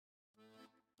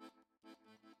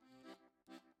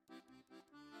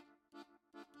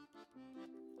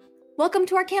Welcome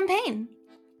to our campaign,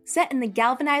 set in the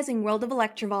galvanizing world of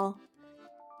Electrival.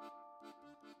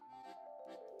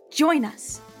 Join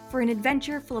us for an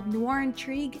adventure full of noir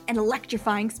intrigue and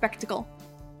electrifying spectacle.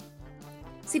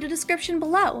 See the description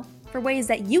below for ways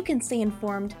that you can stay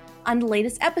informed on the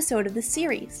latest episode of this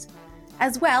series,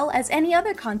 as well as any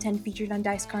other content featured on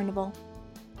Dice Carnival.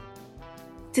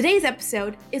 Today's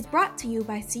episode is brought to you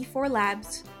by C4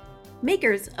 Labs,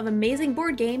 makers of amazing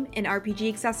board game and RPG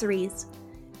accessories,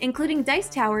 including dice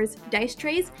towers, dice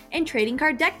trays, and trading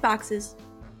card deck boxes.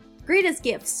 Great as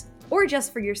gifts, or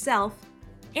just for yourself,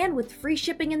 and with free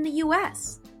shipping in the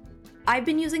US. I've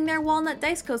been using their walnut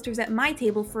dice coasters at my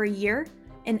table for a year,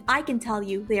 and I can tell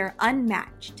you they are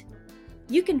unmatched.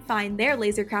 You can find their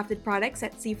laser-crafted products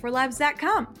at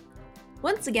c4labs.com.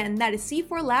 Once again, that is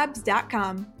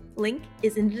c4labs.com. Link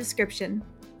is in the description.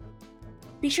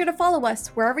 Be sure to follow us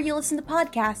wherever you listen to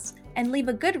podcasts, and leave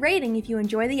a good rating if you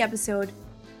enjoy the episode.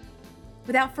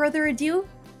 Without further ado,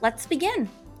 let's begin!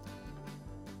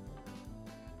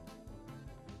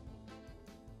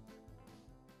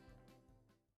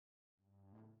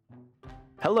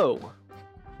 Hello!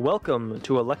 Welcome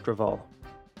to Electrival.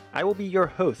 I will be your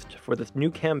host for this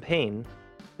new campaign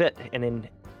set in a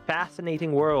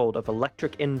fascinating world of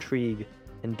electric intrigue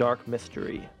and dark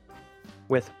mystery,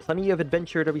 with plenty of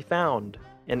adventure to be found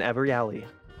in every alley.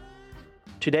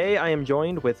 Today I am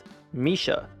joined with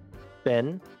Misha,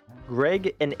 Ben,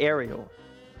 Greg, and Ariel,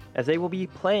 as they will be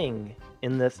playing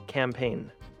in this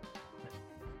campaign.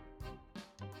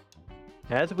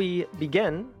 As we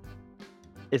begin,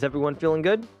 is everyone feeling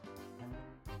good?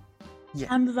 Yeah.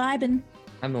 I'm vibing.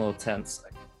 I'm a little tense.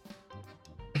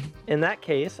 In that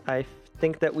case, I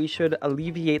think that we should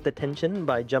alleviate the tension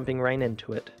by jumping right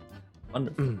into it.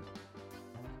 Wonderful.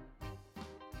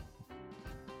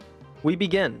 We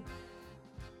begin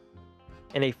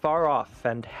in a far-off,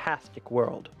 fantastic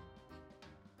world.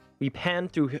 We pan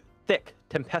through thick,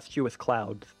 tempestuous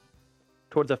clouds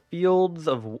towards the fields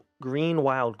of green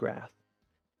wildgrass.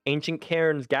 Ancient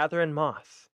cairns gather in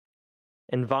moss,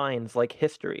 and vines like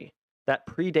history that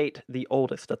predate the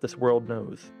oldest that this world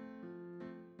knows.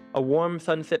 A warm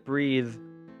sunset breeze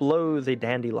blows a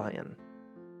dandelion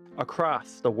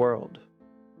across the world.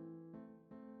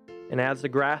 And as the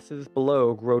grasses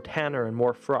below grow tanner and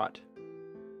more fraught,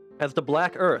 as the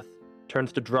black earth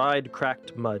turns to dried,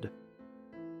 cracked mud,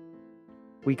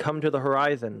 we come to the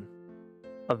horizon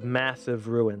of massive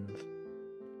ruins.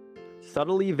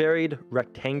 Subtly varied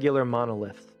rectangular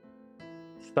monoliths,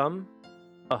 some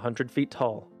 100 feet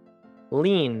tall,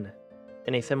 lean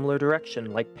in a similar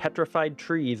direction like petrified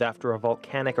trees after a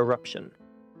volcanic eruption.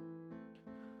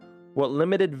 What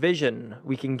limited vision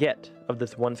we can get of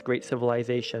this once great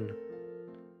civilization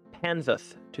pans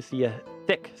us to see a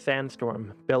thick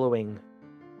sandstorm billowing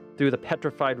through the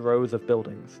petrified rows of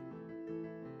buildings.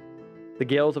 The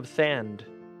gales of sand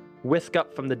whisk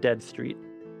up from the dead street,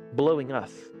 blowing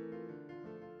us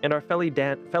and our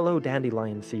fellow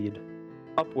dandelion seed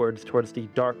upwards towards the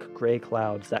dark gray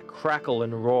clouds that crackle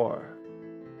and roar.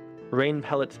 Rain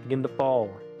pellets begin to fall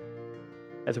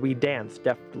as we dance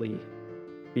deftly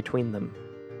between them,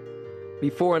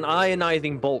 before an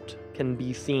ionizing bolt can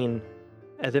be seen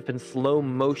as if in slow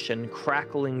motion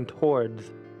crackling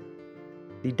towards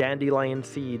the dandelion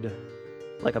seed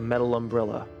like a metal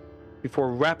umbrella,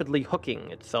 before rapidly hooking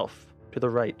itself to the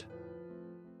right,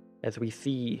 as we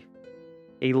see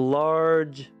a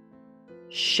large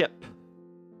ship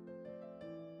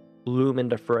loom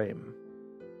into frame.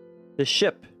 The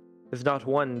ship is not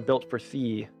one built for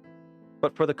sea,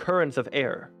 but for the currents of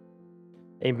air.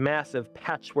 A massive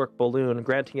patchwork balloon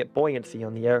granting it buoyancy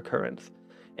on the air currents,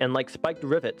 and like spiked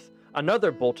rivets,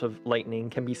 another bolt of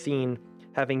lightning can be seen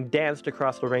having danced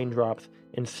across the raindrops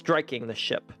and striking the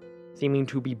ship, seeming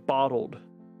to be bottled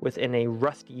within a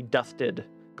rusty, dusted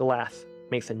glass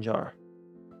mason jar.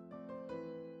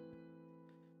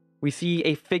 We see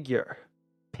a figure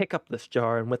pick up this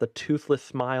jar, and with a toothless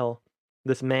smile,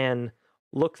 this man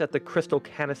looks at the crystal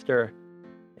canister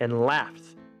and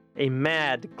laughs, a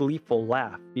mad, gleeful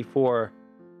laugh, before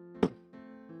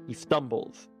he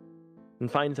stumbles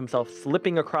and finds himself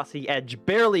slipping across the edge,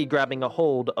 barely grabbing a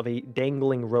hold of a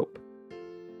dangling rope,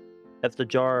 as the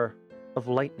jar of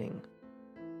lightning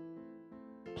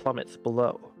plummets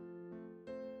below.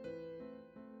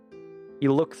 He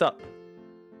looks up,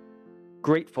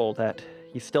 grateful that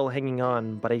he's still hanging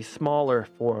on, but a smaller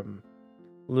form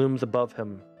looms above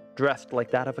him, dressed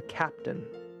like that of a captain.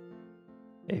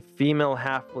 A female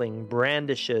halfling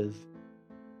brandishes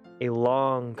a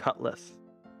long cutlass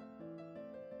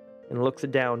and looks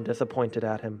down disappointed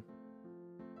at him.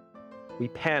 We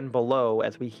pan below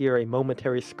as we hear a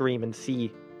momentary scream and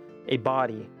see a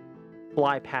body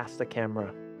fly past the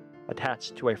camera,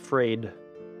 attached to a frayed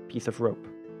piece of rope.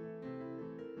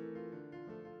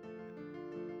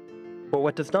 But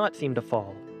what does not seem to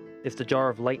fall is the jar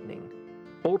of lightning.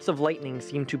 Bolts of lightning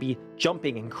seem to be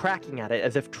jumping and cracking at it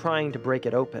as if trying to break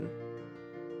it open.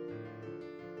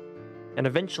 And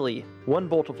eventually, one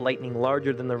bolt of lightning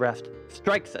larger than the rest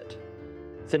strikes it,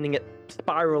 sending it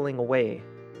spiraling away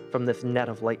from this net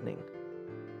of lightning.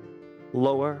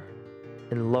 Lower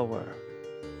and lower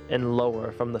and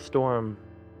lower from the storm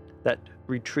that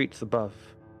retreats above.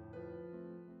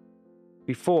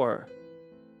 Before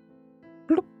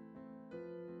bloop,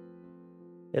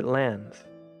 it lands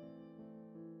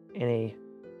in a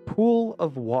pool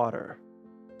of water.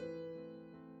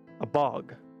 A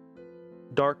bog.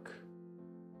 Dark,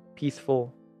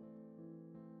 peaceful,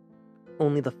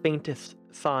 only the faintest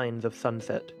signs of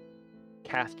sunset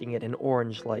casting it in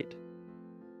orange light.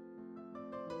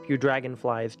 A few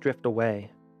dragonflies drift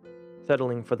away,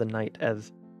 settling for the night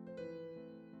as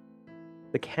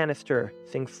the canister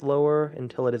sinks slower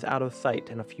until it is out of sight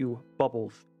and a few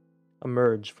bubbles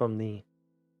emerge from the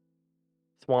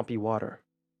swampy water.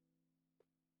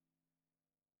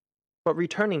 But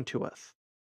returning to us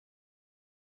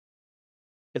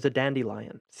is a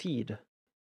dandelion seed,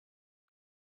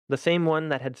 the same one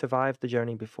that had survived the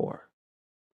journey before,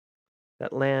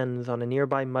 that lands on a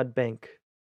nearby mud bank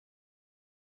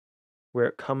where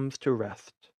it comes to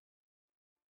rest.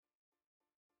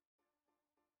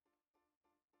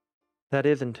 That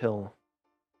is until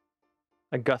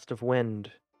a gust of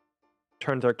wind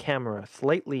turns our camera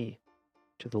slightly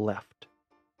to the left,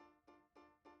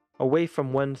 away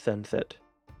from one sunset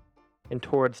and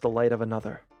towards the light of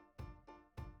another.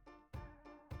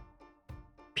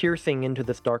 Piercing into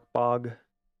this dark bog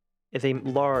is a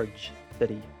large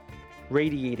city,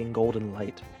 radiating golden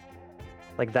light,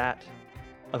 like that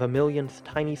of a million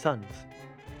tiny suns.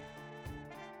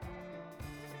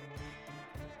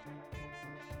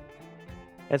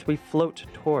 As we float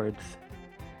towards,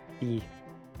 the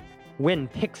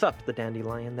wind picks up the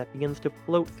dandelion that begins to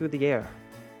float through the air,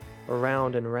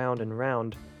 around and round and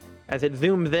round, as it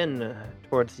zooms in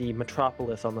towards the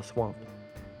metropolis on the swamp.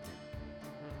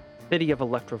 City of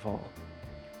Electrival.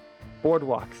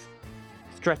 Boardwalks,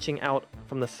 stretching out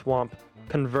from the swamp,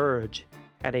 converge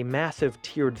at a massive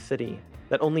tiered city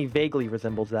that only vaguely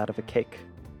resembles that of a cake.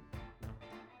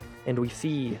 And we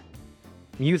see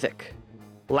music,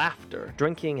 laughter,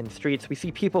 drinking in streets. We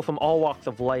see people from all walks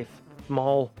of life, from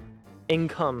all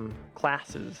income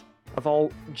classes, of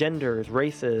all genders,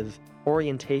 races,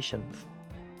 orientations,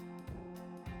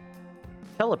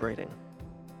 celebrating.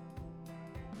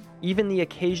 Even the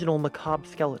occasional macabre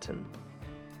skeleton,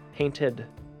 painted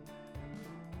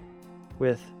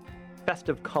with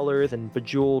festive colors and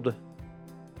bejeweled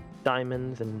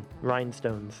diamonds and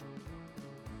rhinestones,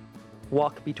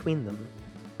 walk between them,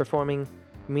 performing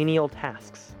menial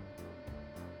tasks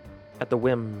at the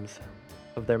whims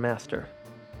of their master.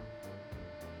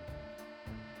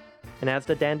 And as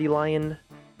the dandelion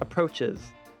approaches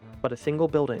but a single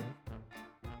building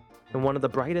in one of the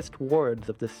brightest wards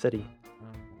of this city,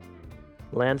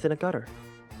 lands in a gutter,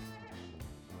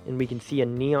 and we can see a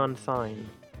neon sign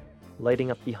lighting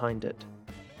up behind it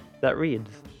that reads,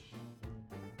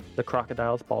 "The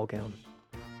Crocodile's Ball Gown."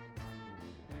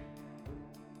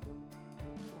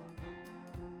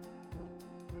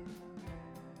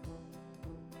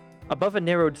 Above a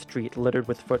narrowed street littered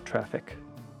with foot traffic,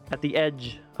 at the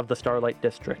edge of the Starlight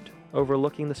District,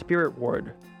 overlooking the spirit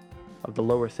ward of the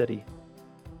lower city,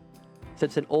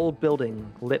 sits an old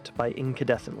building lit by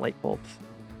incandescent light bulbs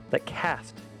that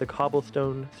cast the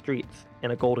cobblestone streets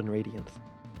in a golden radiance.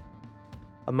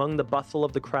 Among the bustle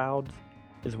of the crowds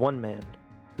is one man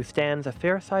who stands a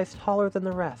fair size taller than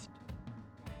the rest.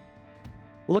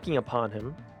 Looking upon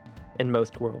him, in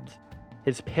most worlds,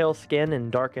 his pale skin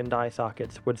and darkened eye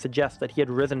sockets would suggest that he had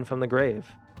risen from the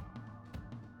grave.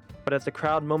 But as the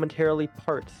crowd momentarily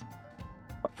parts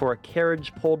for a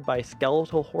carriage pulled by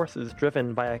skeletal horses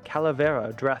driven by a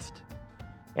calavera dressed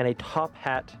in a top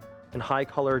hat and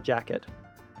high-collar jacket,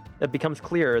 it becomes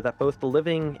clear that both the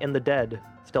living and the dead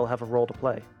still have a role to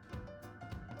play.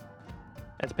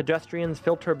 As pedestrians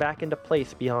filter back into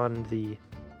place beyond the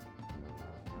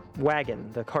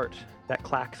wagon, the cart that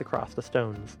clacks across the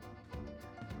stones,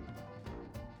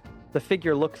 the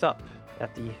figure looks up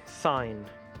at the sign,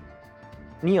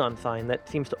 neon sign that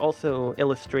seems to also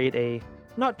illustrate a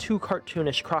not too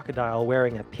cartoonish crocodile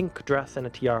wearing a pink dress and a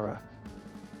tiara.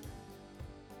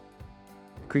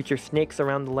 The creature snakes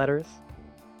around the letters,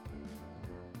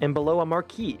 and below a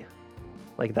marquee,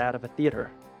 like that of a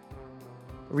theater,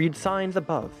 read signs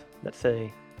above that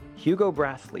say, "Hugo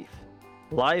Brassleaf,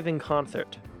 live in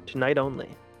concert tonight only.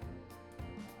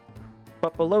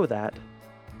 But below that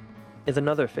is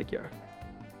another figure,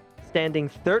 standing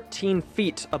 13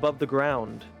 feet above the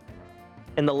ground.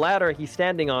 And the ladder he's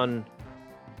standing on,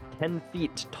 10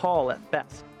 feet tall at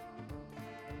best.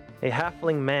 A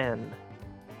halfling man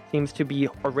seems to be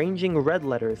arranging red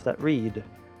letters that read,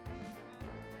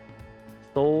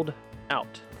 "Sold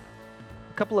out."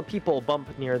 A couple of people bump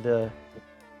near the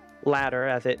ladder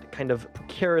as it kind of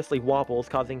precariously wobbles,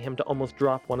 causing him to almost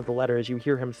drop one of the letters. You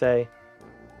hear him say,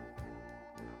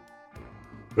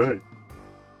 "Hey,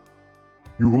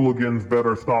 you hooligans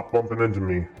better stop bumping into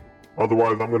me.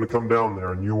 Otherwise, I'm going to come down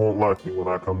there and you won't like me when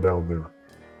I come down there."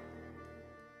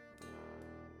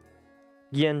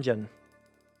 "Yenjin,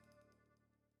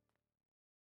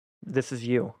 this is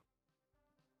you."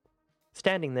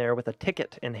 Standing there with a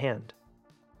ticket in hand.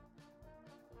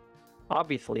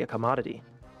 Obviously a commodity,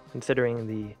 considering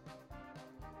the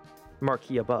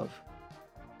marquee above.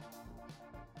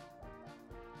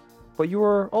 But you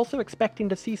were also expecting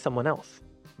to see someone else,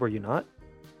 were you not?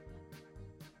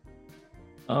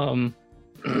 Where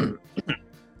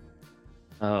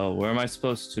am I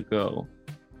supposed to go?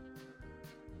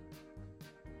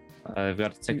 I've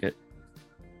got a ticket.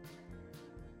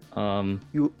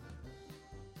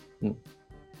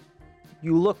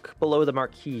 You look below the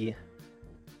marquee,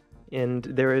 and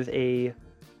there is a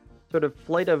sort of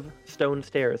flight of stone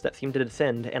stairs that seem to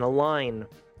descend, and a line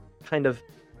kind of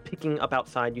picking up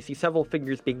outside. You see several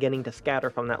figures beginning to scatter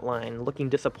from that line, looking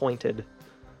disappointed,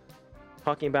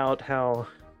 talking about how,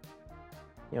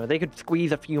 they could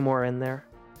squeeze a few more in there.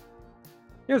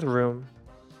 There's room.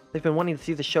 They've been wanting to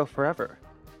see the show forever.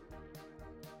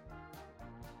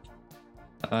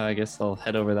 I guess I'll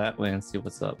head over that way and see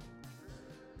what's up.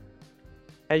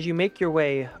 As you make your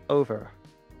way over,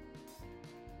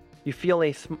 you feel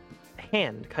a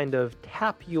hand kind of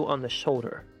tap you on the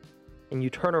shoulder, and you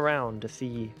turn around to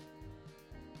see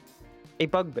a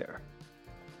bugbear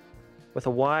with a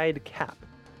wide cap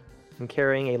and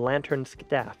carrying a lantern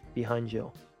staff behind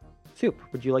you. Soup,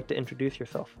 would you like to introduce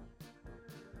yourself?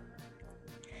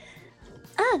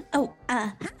 Hi.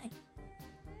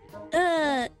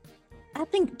 I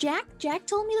think Jack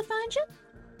told me to find you.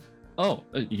 Oh,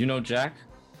 you know Jack?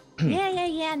 Yeah,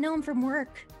 I know him from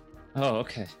work. Oh,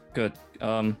 okay, good.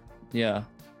 Yeah,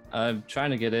 I'm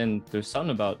trying to get in. There's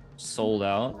something about sold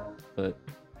out, but...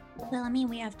 Well, I mean,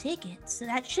 we have tickets, so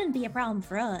that shouldn't be a problem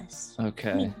for us.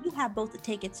 Okay. I mean, you have both the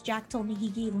tickets. Jack told me he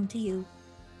gave them to you.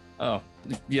 Oh,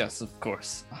 yes, of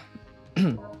course.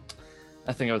 I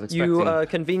think I was expecting... You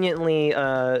conveniently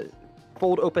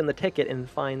fold open the ticket and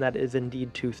find that it is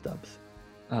indeed 2 stubs.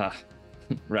 Ah,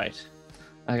 right.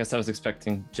 I guess I was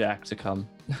expecting Jack to come.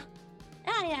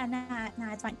 Yeah,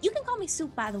 nah, it's fine. You can call me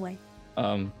Soup, by the way.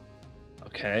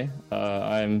 Okay.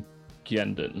 I'm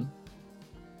Gendon.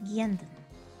 Yenden.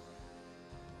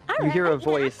 You hear a I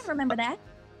voice. can remember that.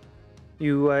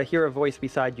 You hear a voice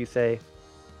beside you say,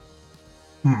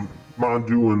 Mind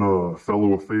doing a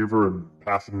fellow a favor and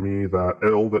passing me that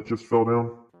L that just fell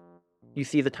down? You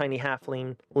see the tiny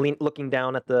halfling looking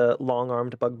down at the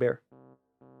long-armed bugbear.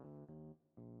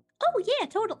 Oh yeah,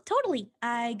 totally.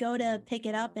 I go to pick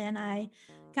it up and I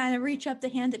kind of reach up to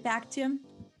hand it back to him.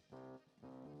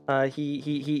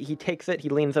 He takes it. He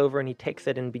leans over and he takes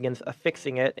it and begins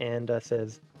affixing it and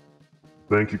says,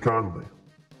 "Thank you kindly.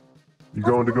 You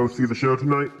going to go see the show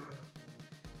tonight?"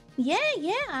 Yeah.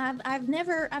 I've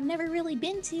never really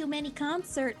been to many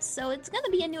concerts, so it's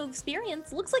gonna be a new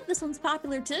experience. Looks like this one's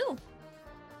popular too.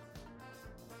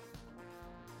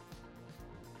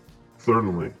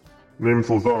 Certainly. Name's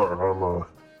Lazar. I'm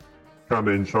kind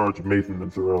of in charge of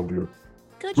maintenance around here.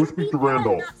 Could Go you speak please to know I'm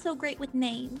Randolph. not so great with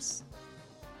names.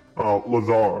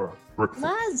 Lazar. Rickford.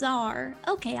 Lazar.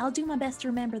 Okay, I'll do my best to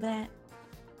remember that.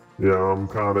 Yeah, I'm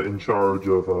kind of in charge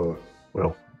of,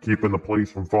 keeping the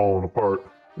place from falling apart.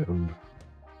 And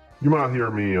you might hear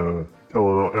me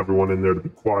telling everyone in there to be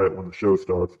quiet when the show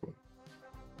starts, but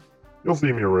you'll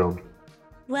see me around.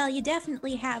 Well, you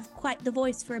definitely have quite the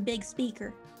voice for a big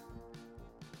speaker.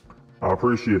 I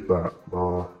appreciate that.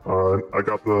 I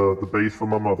got the bass from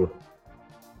my mother.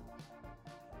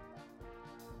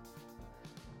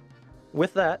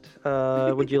 with that,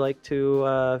 would you like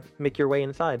to make your way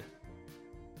inside?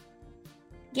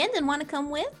 Gendon, want to come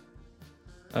with?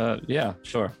 Yeah,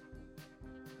 sure.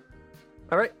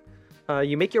 All right.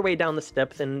 You make your way down the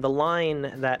steps, and the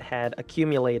line that had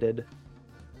accumulated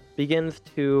begins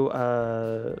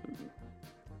to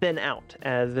thin out,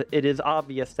 as it is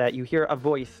obvious that you hear a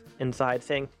voice inside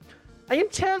saying, "I am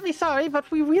terribly sorry, but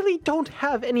we really don't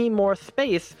have any more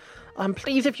space.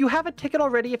 Please, if you have a ticket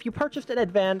already, if you purchased in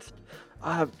advance,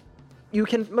 you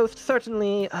can most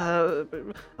certainly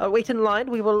wait in line.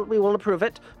 We will approve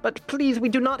it. But please, we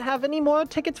do not have any more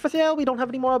tickets for sale. We don't have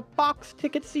any more box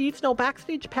ticket seats, no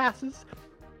backstage passes.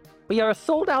 We are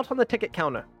sold out on the ticket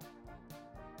counter.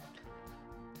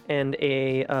 And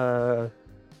a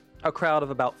crowd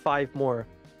of about 5 more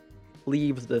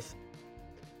leaves this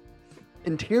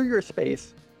interior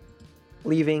space,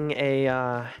 leaving a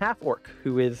half-orc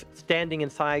who is standing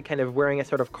inside, kind of wearing a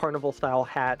sort of carnival-style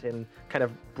hat and kind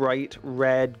of bright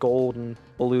red, gold, and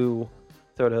blue,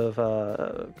 sort of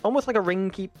almost like a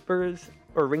ringkeeper's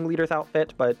or ringleader's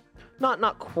outfit, but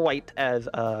not quite as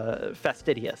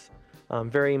fastidious.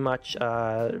 Very much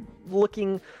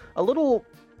looking a little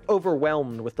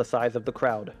overwhelmed with the size of the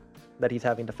crowd that he's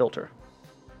having to filter.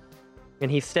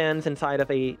 And he stands inside of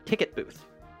a ticket booth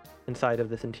inside of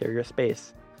this interior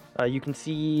space. You can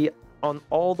see on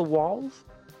all the walls,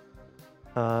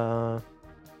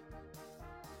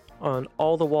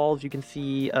 you can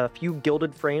see a few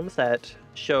gilded frames that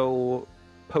show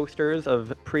posters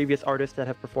of previous artists that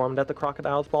have performed at the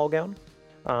Crocodile's Ball Gown,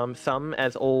 some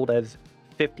as old as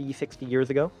 50, 60 years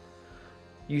ago.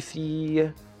 You see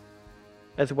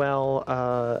as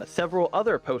well several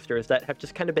other posters that have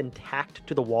just kind of been tacked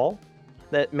to the wall,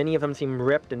 that many of them seem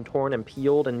ripped and torn and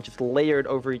peeled and just layered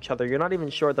over each other. You're not even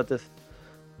sure that this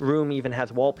room even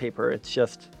has wallpaper. It's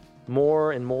just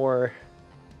more and more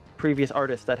previous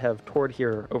artists that have toured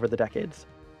here over the decades.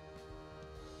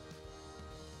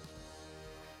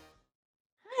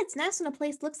 It's nice when a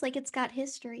place looks like it's got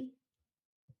history.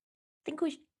 Think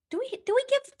we do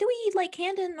we like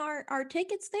hand in our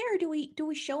tickets there? Or do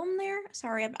we show them there?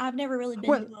 Sorry, I've never really been.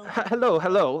 Well,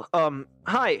 hello.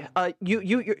 Hi.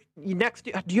 You next.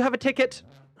 Do you have a ticket?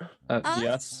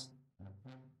 Yes.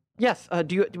 Yes.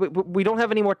 We don't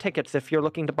have any more tickets if you're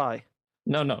looking to buy.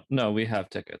 No. We have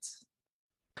tickets.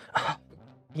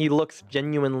 He looks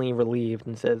genuinely relieved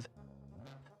and says,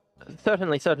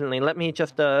 Certainly. Let me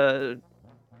just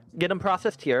get them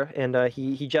processed here. And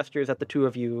he gestures at the two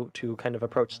of you to kind of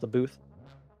approach the booth.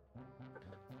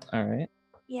 All right.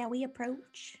 Yeah, we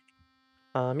approach.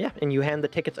 Yeah, and you hand the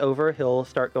tickets over. He'll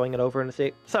start going it over and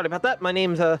say, "Sorry about that. My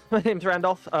name's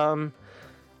Randolph.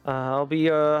 I'll be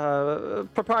your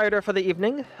proprietor for the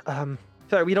evening.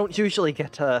 Sorry, we don't usually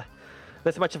get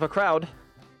this much of a crowd.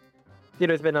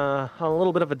 Theater's been on a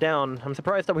little bit of a down. I'm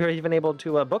surprised that we were even able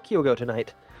to book Hugo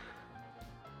tonight."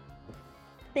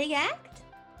 Big act?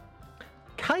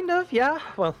 Kind of, yeah.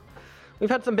 Well, we've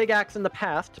had some big acts in the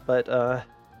past, but that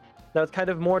was kind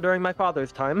of more during my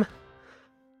father's time.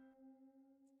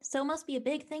 So it must be a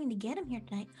big thing to get him here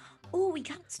tonight. Oh, we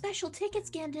got special tickets,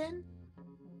 Gendon.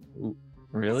 Ooh,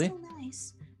 really? That's so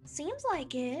nice. Seems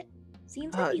like it.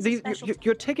 Seems like he's a special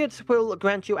your tickets will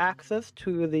grant you access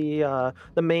to the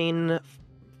main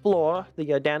floor,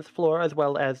 the dance floor, as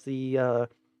well as the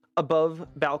above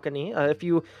balcony. If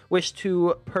you wish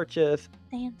to purchase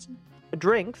dancing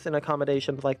drinks and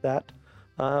accommodations like that,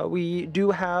 we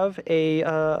do have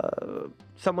a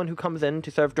someone who comes in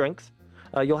to serve drinks.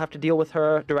 You'll have to deal with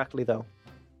her directly, though.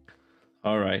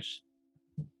 All right.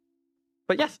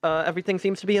 But yes, everything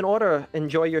seems to be in order.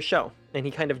 Enjoy your show. And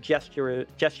he kind of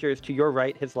gestures to your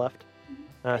right, his left,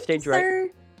 stage right. Sir.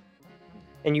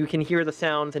 And you can hear the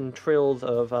sounds and trills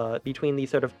of between these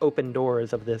sort of open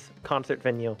doors of this concert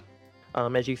venue,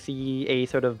 as you see a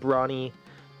sort of brawny,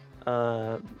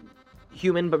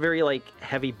 human but very like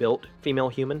heavy built female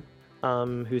human,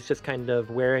 who's just kind of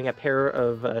wearing a pair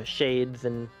of shades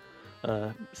and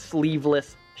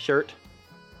sleeveless shirt,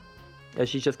 as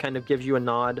she just kind of gives you a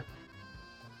nod.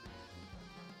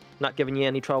 Not giving you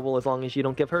any trouble as long as you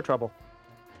don't give her trouble,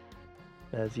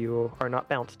 as you are not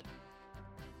bounced.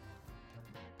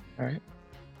 All right.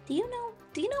 Do you know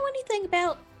anything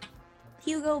about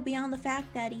Hugo beyond the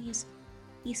fact that he's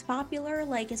popular,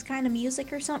 like his kind of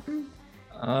music or something?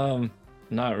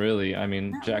 Not really. I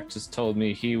mean, No. Jack just told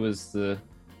me he was a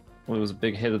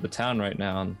big hit of the town right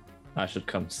now, and I should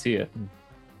come see it and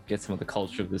get some of the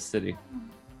culture of the city.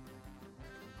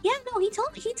 Yeah, no, he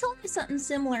told me something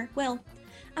similar. Well,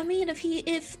 I mean, if he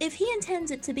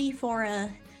intends it to be for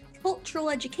cultural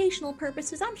educational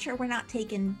purposes, I'm sure we're not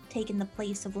taking the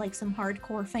place of like some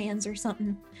hardcore fans or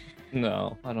something.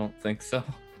 No, I don't think so.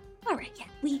 All right, yeah,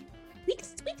 we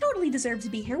totally deserve to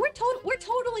be here. We're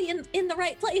totally in the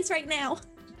right place right now.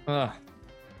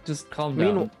 Just calm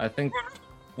down. I think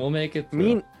we'll make it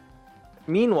through.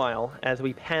 Meanwhile, as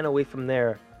we pan away from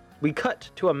there, we cut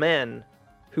to a man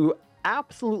who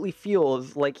absolutely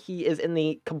feels like he is in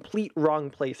the complete wrong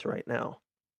place right now.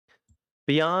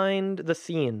 Behind the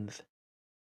scenes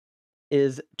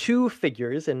is two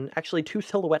figures, and actually two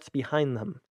silhouettes behind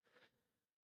them.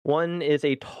 One is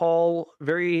a tall,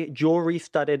 very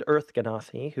jewelry-studded Earth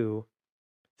Ganassi who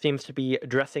seems to be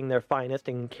dressing their finest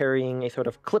and carrying a sort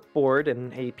of clipboard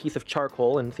and a piece of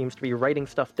charcoal and seems to be writing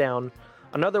stuff down.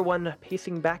 Another one,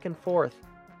 pacing back and forth,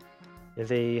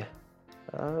 is a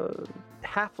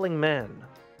halfling man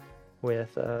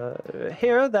with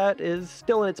hair that is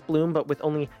still in its bloom, but with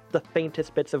only the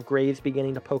faintest bits of grays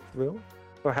beginning to poke through,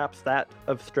 perhaps that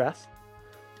of stress.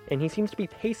 And he seems to be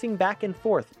pacing back and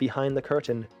forth behind the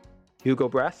curtain, Hugo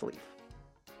Brassleaf.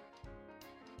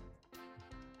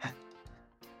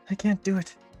 I can't do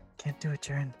it. Can't do it,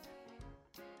 Jaren.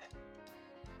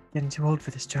 Getting too old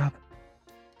for this job.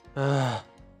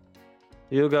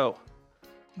 Hugo.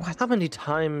 What? How many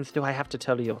times do I have to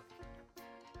tell you?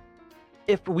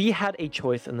 If we had a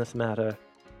choice in this matter,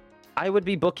 I would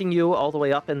be booking you all the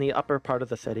way up in the upper part of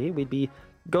the city. We'd be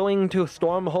going to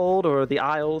Stormhold or the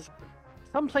Isles,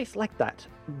 someplace like that.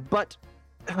 But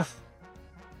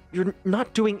you're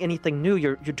not doing anything new.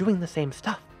 You're doing the same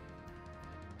stuff.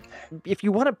 If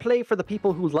you want to play for the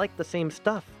people who like the same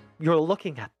stuff, you're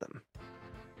looking at them.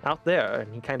 Out there,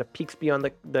 and he kind of peeks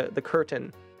beyond the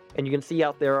curtain, and you can see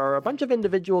out there are a bunch of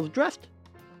individuals dressed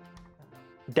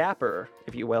dapper,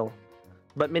 if you will.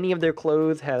 But many of their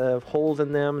clothes have holes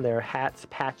in them, their hats,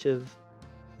 patches.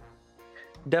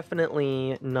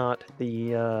 Definitely not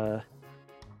the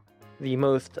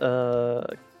most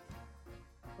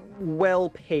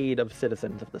well-paid of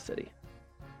citizens of the city.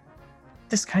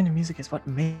 This kind of music is what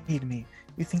made me.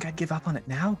 You think I'd give up on it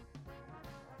now?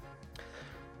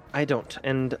 I don't,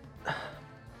 and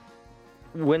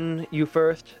when you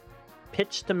first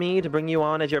pitched to me to bring you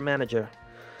on as your manager,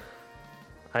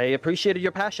 I appreciated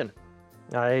your passion.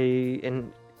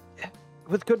 It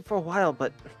was good for a while,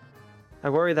 but I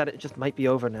worry that it just might be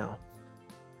over now.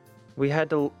 We had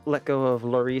to let go of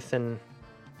Laurice and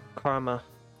Karma.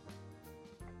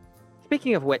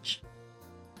 Speaking of which,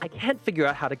 I can't figure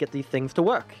out how to get these things to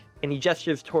work. And he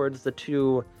gestures towards the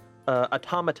two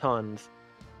automatons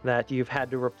that you've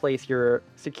had to replace your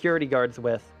security guards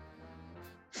with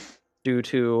due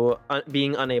to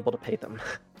being unable to pay them.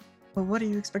 Well, what do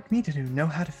you expect me to do? Know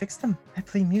how to fix them? I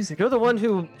play music. You're the one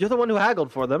who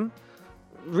haggled for them.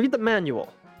 Read the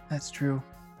manual. That's true.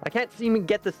 I can't seem to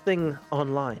get this thing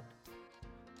online.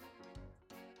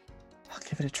 I'll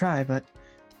give it a try, but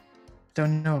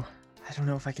don't know. I don't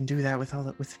know if I can do that with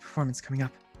the performance coming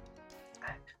up.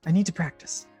 I need to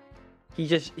practice. He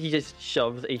just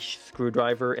shoves a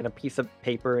screwdriver and a piece of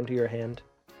paper into your hand.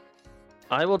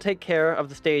 I will take care of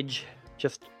the stage.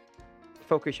 Just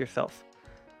focus yourself.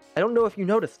 I don't know if you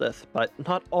noticed this, but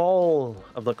not all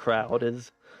of the crowd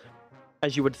is,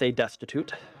 as you would say,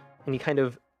 destitute. And he kind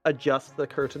of adjusts the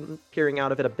curtain, peering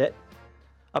out of it a bit.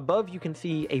 Above, you can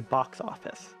see a box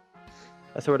office.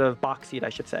 A sort of box seat, I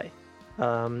should say.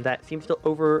 That seems to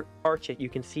overarch it. You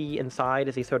can see inside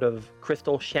is a sort of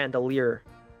crystal chandelier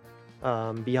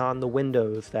beyond the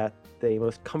windows that they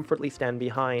most comfortably stand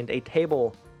behind. A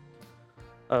table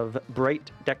of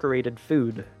bright decorated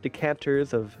food,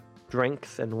 decanters of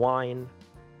drinks and wine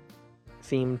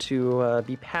seem to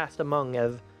be passed among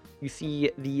as you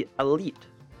see the elite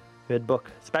who had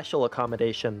booked special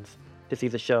accommodations to see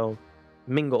the show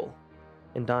mingle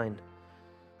and dine.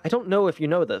 I don't know if you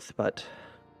know this, but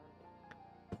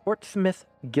Portsmouth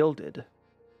Gilded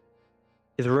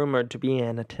is rumored to be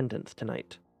in attendance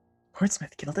tonight.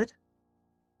 Portsmouth Gilded?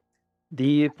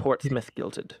 The Portsmouth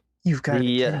Gilded. You've got to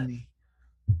be kidding me.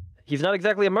 He's not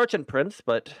exactly a merchant prince,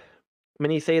 but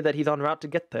many say that he's en route to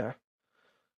get there.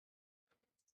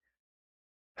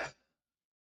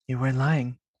 You weren't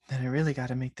lying. Then I really got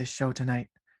to make this show tonight.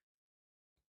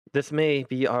 This may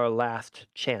be our last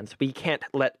chance. We can't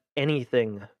let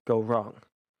anything go wrong.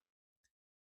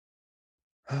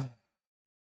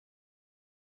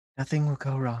 Nothing will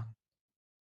go wrong.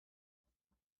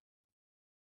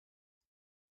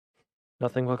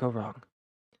 Nothing will go wrong.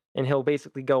 And he'll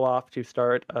basically go off to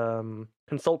start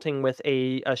consulting with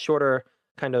a shorter,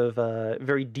 kind of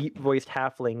very deep-voiced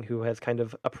halfling who has kind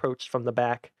of approached from the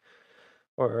back,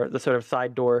 or the sort of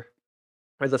side door,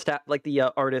 or the staff, like the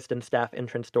artist and staff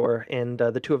entrance door, and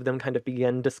the two of them kind of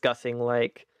begin discussing,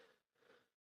 like...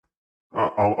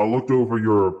 I looked over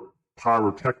your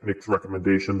pyrotechnics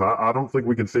recommendations. I don't think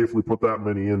we can safely put that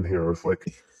many in here. It's like...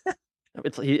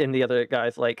 and the other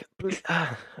guy's like,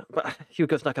 but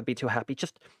Hugo's not gonna be too happy.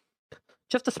 Just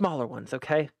the smaller ones,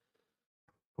 okay?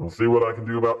 I'll see what I can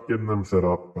do about getting them set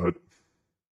up, but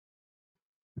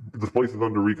this place is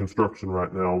under reconstruction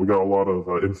right now. We got a lot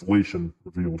of insulation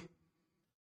revealed.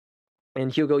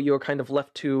 And Hugo, you're kind of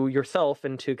left to yourself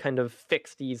and to kind of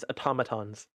fix these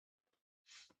automatons.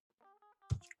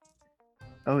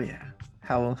 Oh yeah.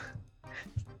 How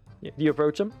You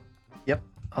approach him. Yep,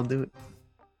 I'll do it.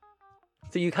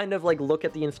 So you kind of like look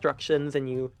at the instructions and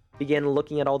you begin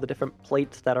looking at all the different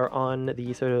plates that are on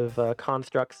the sort of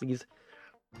constructs, these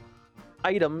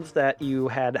items that you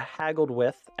had haggled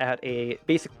with at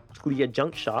basically a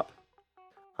junk shop.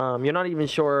 You're not even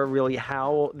sure really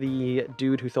how the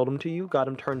dude who sold them to you got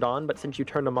them turned on, but since you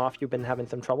turned them off, you've been having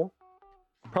some trouble.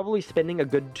 Probably spending a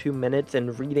good 2 minutes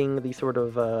and reading the sort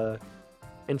of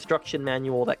instruction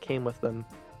manual that came with them.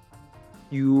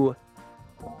 You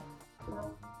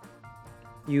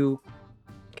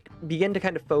begin to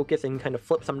kind of focus and kind of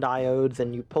flip some diodes,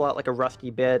 and you pull out like a rusty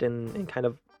bit and kind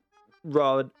of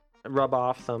rub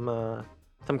off some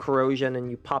corrosion,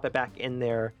 and you pop it back in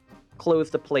there,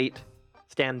 close the plate,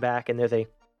 stand back, and there's a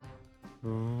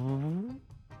from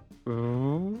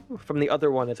the other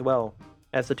one as well,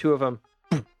 as the two of them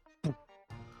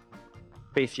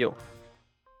face you.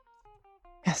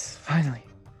 Yes, finally.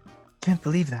 Can't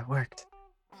believe that worked.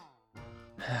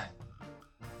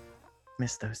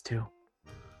 Miss those two.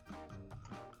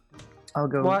 I'll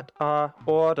go. What are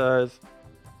orders?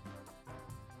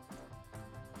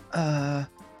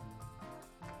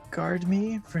 Guard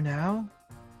me for now.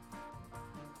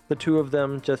 The two of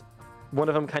them just, one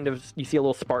of them kind of, you see a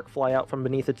little spark fly out from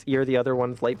beneath its ear, the other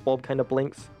one's light bulb kind of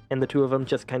blinks, and the two of them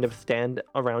just kind of stand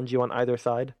around you on either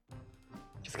side,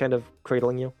 just kind of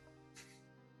cradling you.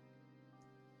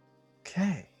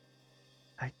 Okay.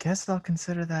 I guess I'll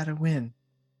consider that a win.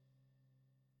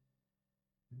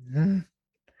 You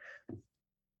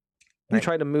Right.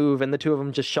 try to move, and the two of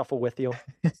them just shuffle with you.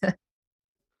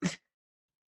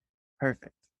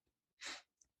 Perfect.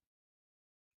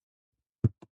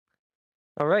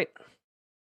 All right.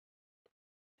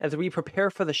 As we prepare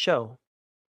for the show,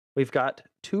 we've got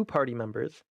two party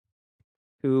members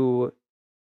who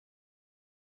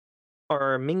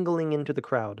are mingling into the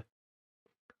crowd.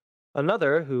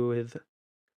 Another who is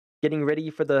getting ready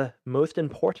for the most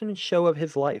important show of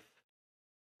his life.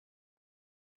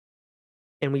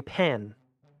 And we pan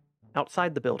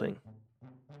outside the building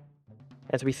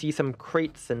as we see some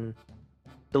crates and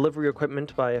delivery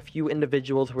equipment by a few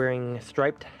individuals wearing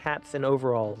striped hats and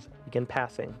overalls begin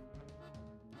passing.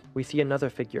 We see another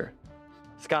figure,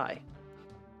 Sky.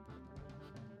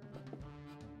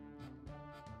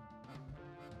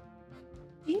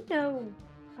 Do you know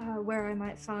where I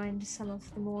might find some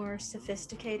of the more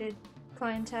sophisticated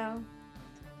clientele?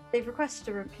 They've requested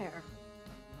a repair.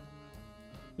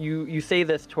 You say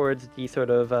this towards the sort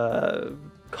of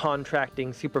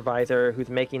contracting supervisor who's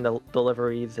making the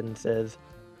deliveries and says,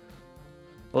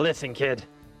 "Listen, kid.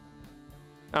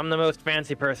 I'm the most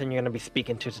fancy person you're going to be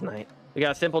speaking to tonight. We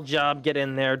got a simple job, get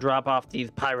in there, drop off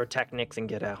these pyrotechnics, and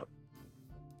get out.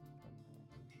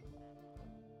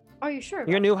 Are you sure?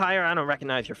 You're a new hire, I don't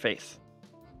recognize your face."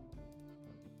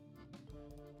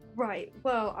 Right.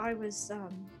 Well, I was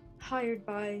hired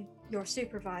by your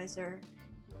supervisor,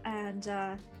 and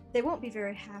they won't be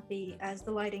very happy as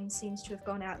the lighting seems to have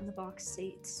gone out in the box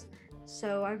seats.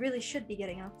 So I really should be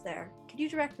getting up there. Could you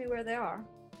direct me where they are?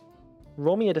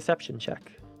 Roll me a deception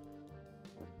check.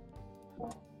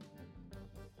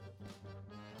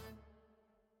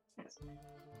 Yes.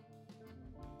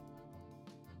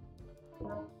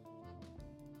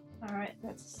 All right,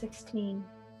 that's 16.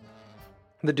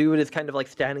 The dude is kind of like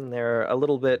standing there a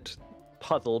little bit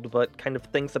puzzled, but kind of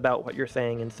thinks about what you're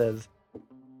saying and says,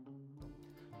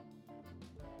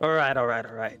 all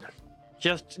right.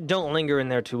 Just don't linger in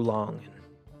there too long.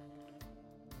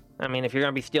 I mean, if you're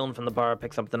gonna be stealing from the bar,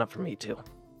 pick something up for me too.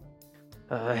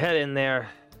 Head in there,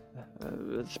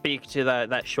 speak to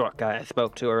that short guy I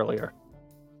spoke to earlier.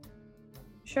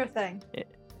 Sure thing.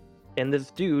 And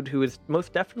this dude, who is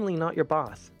most definitely not your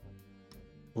boss,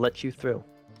 lets you through.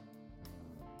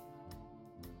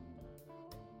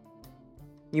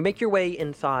 You make your way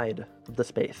inside of the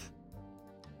space.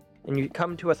 And you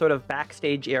come to a sort of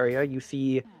backstage area. You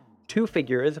see two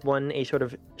figures, one a sort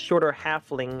of shorter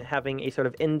halfling having a sort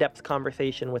of in-depth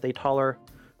conversation with a taller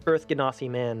Earth Genasi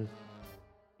man.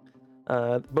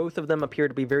 Both of them appear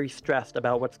to be very stressed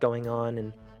about what's going on,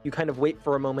 and you kind of wait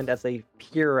for a moment as they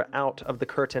peer out of the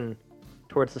curtain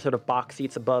towards the sort of box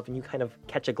seats above, and you kind of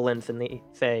catch a glimpse, and they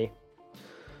say,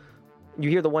 you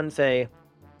hear the one say,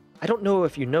 "I don't know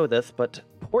if you know this, but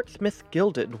Portsmouth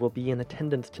Gilded will be in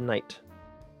attendance tonight.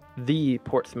 The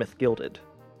Portsmouth Gilded."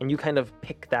 And you kind of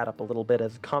pick that up a little bit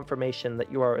as confirmation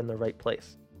that you are in the right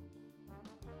place.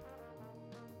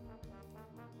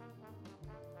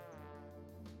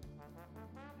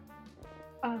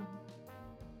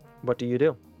 What do you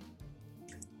do?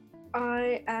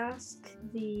 I ask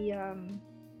the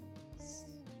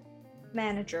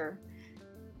manager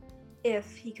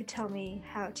if he could tell me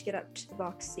how to get up to the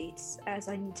box seats, as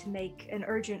I need to make an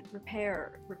urgent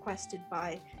repair requested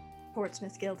by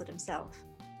Portsmouth Gilded himself.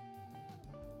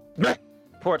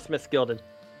 Portsmouth Gilded.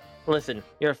 Listen,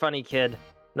 you're a funny kid.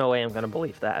 No way I'm gonna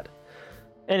believe that.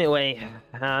 Anyway,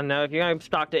 no, if you're gonna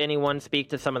talk to anyone, speak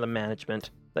to some of the management.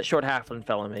 That short halfling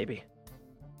fella, maybe.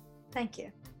 Thank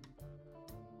you.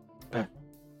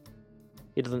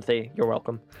 He doesn't say you're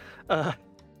welcome.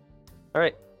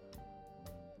 Alright.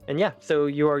 And yeah, so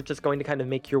you are just going to kind of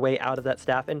make your way out of that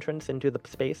staff entrance into the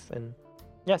space, and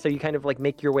yeah, so you kind of like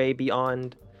make your way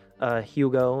beyond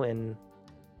Hugo and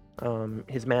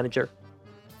his manager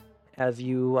as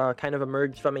you kind of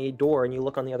emerge from a door and you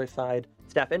look on the other side,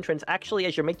 staff entrance. Actually,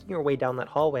 as you're making your way down that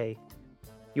hallway,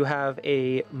 you have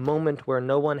a moment where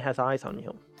no one has eyes on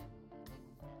you.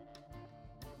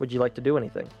 Would you like to do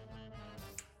anything?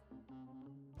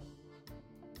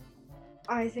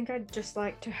 I think I'd just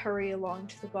like to hurry along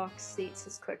to the box seats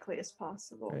as quickly as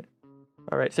possible. Right.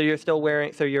 All right. So you're still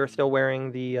wearing. The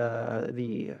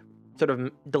sort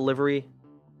of delivery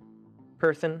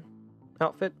person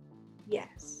outfit.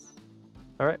 Yes.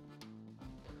 All right.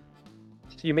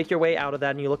 So you make your way out of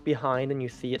that, and you look behind, and you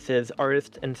see it says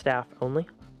artist and staff only.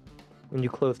 And you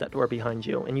close that door behind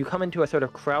you, and you come into a sort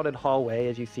of crowded hallway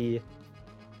as you see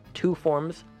two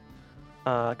forms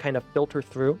kind of filter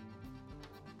through.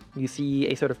 You see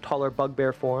a sort of taller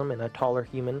bugbear form and a taller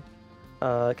human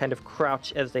kind of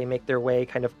crouch as they make their way,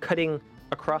 kind of cutting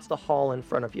across the hall in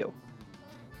front of you.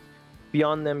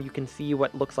 Beyond them, you can see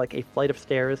what looks like a flight of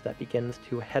stairs that begins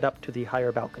to head up to the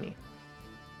higher balcony.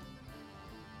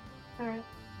 Alright.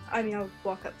 I mean, I'll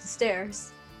walk up the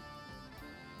stairs.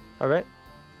 All right.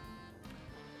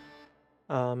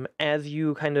 As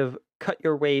you kind of cut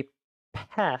your way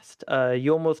past,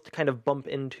 you almost kind of bump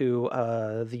into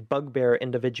the bugbear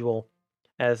individual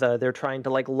as they're trying to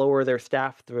like lower their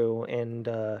staff through, and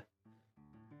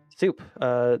Soup,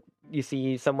 you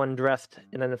see someone dressed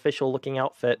in an official looking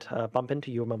outfit bump into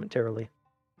you momentarily.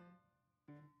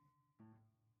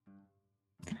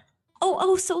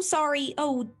 Oh, so sorry.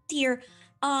 Oh dear.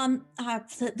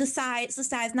 The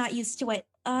size, not used to it.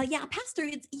 Yeah, pass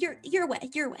through. It's your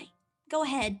way. Go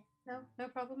ahead. No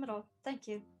problem at all. Thank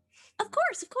you. Of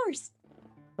course.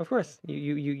 Of course,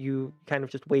 you kind of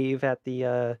just wave at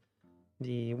the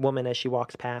woman as she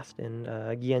walks past, and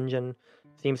Gienjin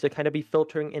seems to kind of be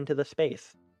filtering into the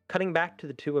space. Cutting back to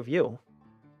the two of you,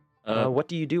 what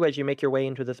do you do as you make your way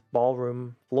into this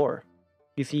ballroom floor?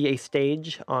 You see a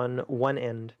stage on one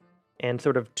end, and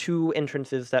sort of two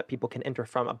entrances that people can enter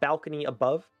from. A balcony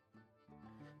above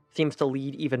seems to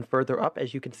lead even further up,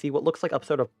 as you can see what looks like a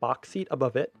sort of box seat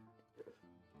above it,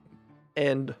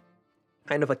 and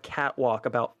kind of a catwalk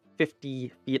about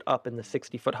 50 feet up in the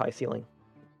 60-foot high ceiling.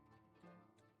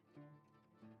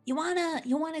 You wanna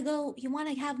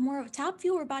have more of a top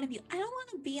view or bottom view? I don't want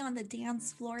to be on the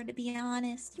dance floor, to be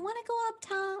honest. You wanna go up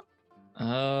top?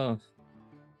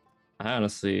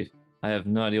 I have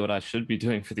no idea what I should be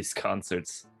doing for these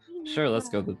concerts. Sure, let's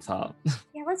go to the top.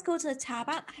 Yeah, let's go to the top.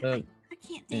 I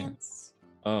can't dance.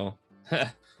 Yeah. Oh,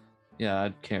 yeah,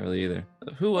 I can't really either.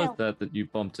 Who was that you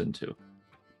bumped into?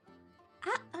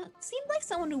 Seemed like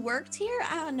someone who worked here.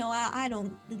 I don't know. I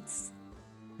don't. It's.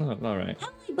 Oh, all right. I'm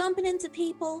only bumping into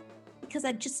people because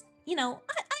I just, I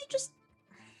just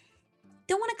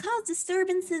don't want to cause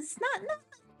disturbances. Not.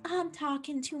 I'm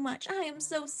talking too much. I am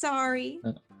so sorry.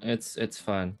 It's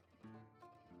fine.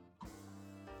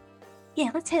 Yeah,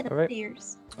 let's head All right.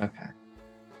 upstairs. Okay.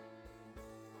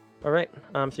 All right,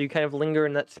 so you kind of linger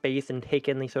in that space and take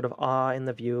in the sort of awe in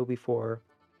the view before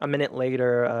a minute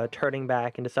later turning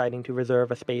back and deciding to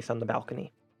reserve a space on the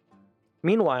balcony.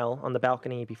 Meanwhile, on the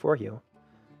balcony before you,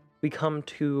 we come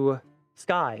to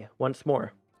Sky once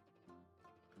more.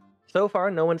 So far,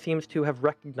 no one seems to have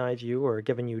recognized you or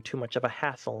given you too much of a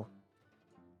hassle,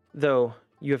 though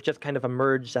you have just kind of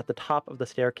emerged at the top of the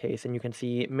staircase, and you can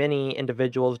see many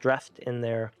individuals dressed in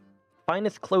their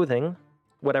finest clothing,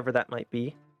 whatever that might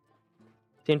be,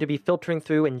 seem to be filtering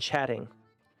through and chatting.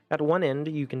 At one end,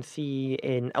 you can see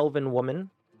an elven woman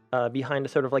behind a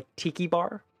sort of like tiki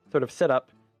bar, sort of set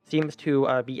up, seems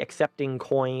to be accepting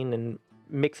coin and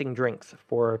mixing drinks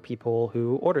for people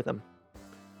who order them.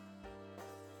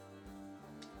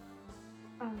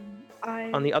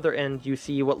 On the other end, you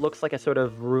see what looks like a sort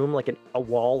of room, like a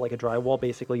wall, like a drywall,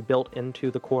 basically built into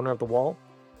the corner of the wall.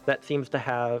 That seems to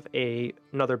have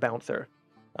another bouncer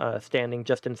standing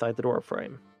just inside the door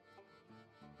frame.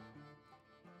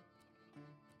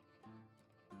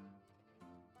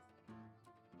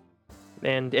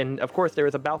 And of course, there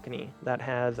is a balcony that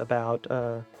has about,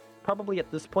 probably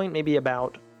at this point, maybe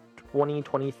about 20,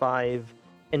 25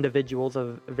 individuals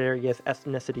of various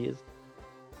ethnicities,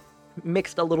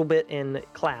 mixed a little bit in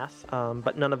class,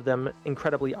 but none of them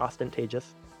incredibly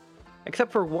ostentatious,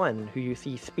 except for one who you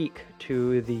see speak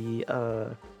to the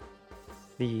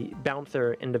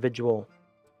bouncer individual,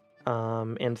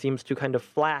 and seems to kind of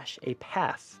flash a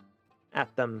pass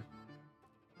at them,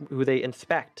 who they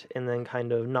inspect, and then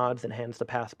kind of nods and hands the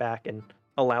pass back and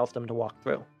allows them to walk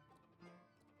through.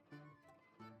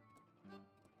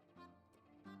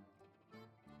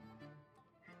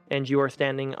 And you are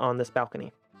standing on this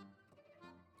balcony.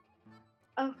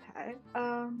 Okay.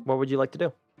 What would you like to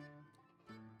do?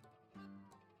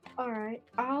 All right.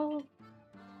 I'll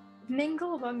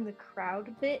mingle among the crowd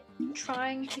a bit,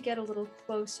 trying to get a little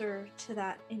closer to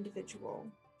that individual,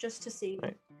 just to see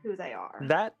Right. who they are.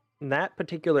 That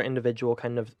particular individual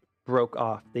kind of broke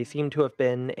off. They seem to have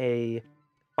been a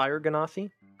fire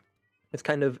ganassi. It's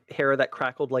kind of hair that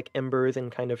crackled like embers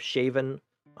and kind of shaven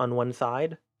on one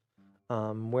side,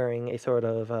 wearing a sort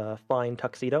of flying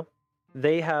tuxedo.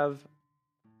 They have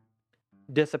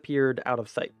disappeared out of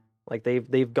sight. Like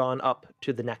they've gone up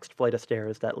to the next flight of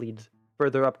stairs that leads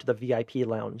further up to the VIP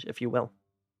lounge, if you will.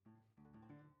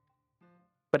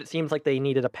 But it seems like they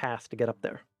needed a pass to get up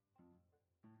there.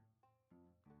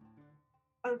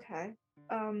 Okay.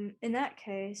 In that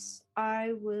case,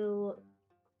 I will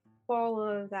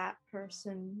follow that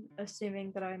person,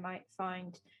 assuming that I might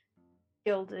find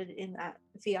Gilded in that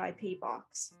VIP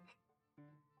box.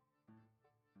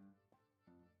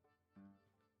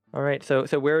 All right, so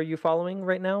where are you following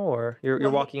right now, or you're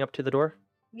Well, walking up to the door?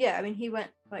 Yeah, I mean, he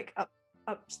went like up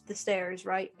the stairs,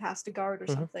 right, past a guard or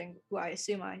Mhm. something, who I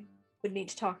assume I would need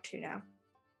to talk to now.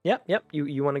 Yep.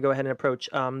 You want to go ahead and approach.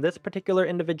 This particular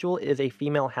individual is a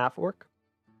female half-orc.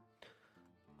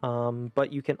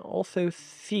 But you can also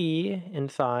see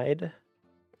inside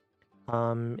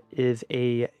is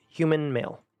a human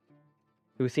male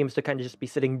who seems to kind of just be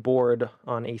sitting bored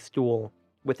on a stool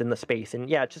within the space. And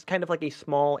yeah, it's just kind of like a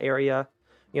small area,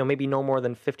 maybe no more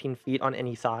than 15 feet on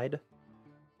any side.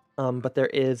 But there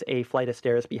is a flight of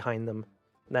stairs behind them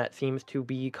that seems to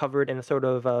be covered in a sort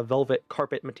of velvet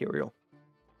carpet material.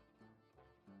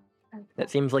 Okay. That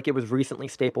seems like it was recently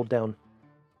stapled down.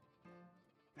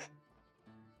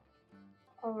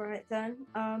 All right then.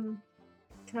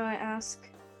 Can I ask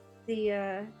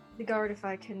the guard if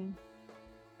I can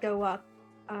go up,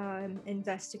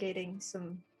 investigating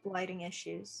some lighting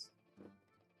issues?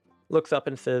 Looks up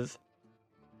and says,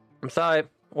 "I'm sorry,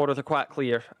 orders are quite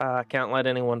clear. I can't let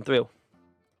anyone through.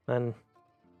 And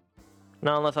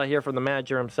not unless I hear from the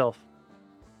manager himself."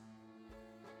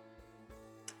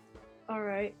 All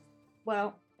right.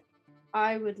 Well,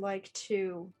 I would like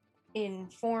to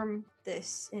inform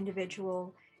this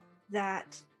individual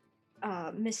that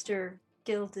Mr.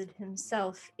 Gilded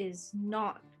himself is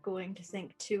not going to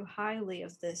think too highly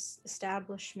of this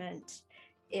establishment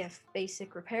if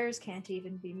basic repairs can't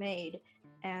even be made,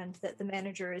 and that the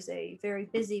manager is a very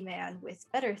busy man with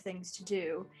better things to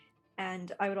do.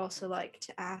 And I would also like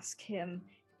to ask him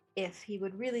if he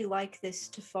would really like this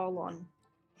to fall on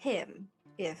him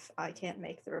if I can't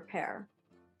make the repair.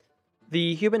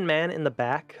 The human man in the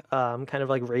back kind of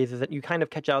like raises it. You kind of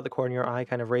catch out of the corner of your eye,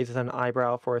 kind of raises an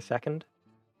eyebrow for a second.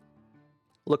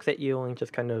 Looks at you and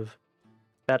just kind of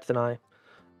bats an eye.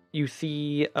 You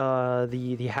see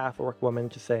the half-orc woman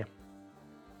just say,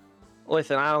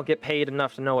 "Listen, I don't get paid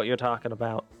enough to know what you're talking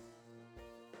about.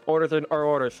 Orders are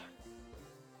orders.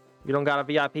 You don't got a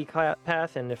VIP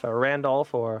pass, and if a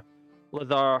Randolph or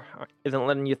Lazar isn't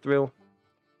letting you through,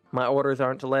 my orders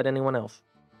aren't to let anyone else."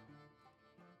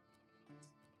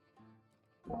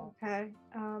 Okay.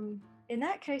 In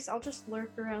that case, I'll just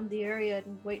lurk around the area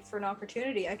and wait for an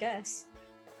opportunity, I guess.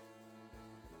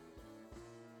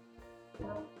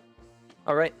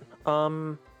 All right.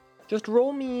 Just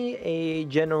roll me a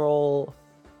general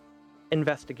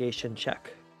investigation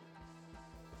check.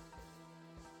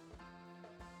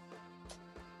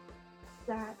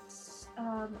 That's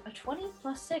a 20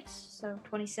 plus 6, so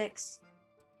 26.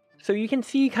 So you can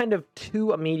see kind of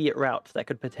two immediate routes that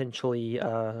could potentially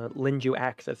lend you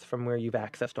access from where you've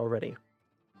accessed already.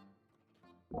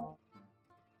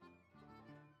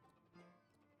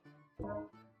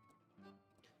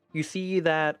 You see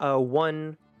that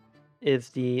one is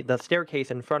the staircase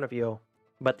in front of you,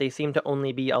 but they seem to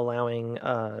only be allowing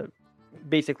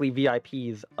basically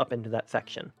VIPs up into that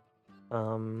section.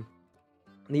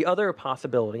 The other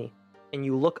possibility, and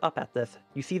you look up at this,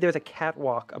 you see there's a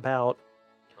catwalk about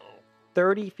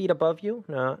 30 feet above you,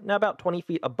 no, about 20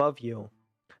 feet above you,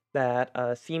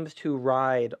 that seems to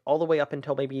ride all the way up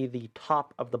until maybe the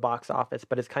top of the box office,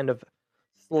 but is kind of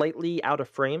slightly out of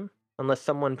frame, unless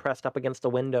someone pressed up against the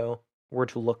window were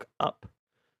to look up.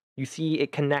 You see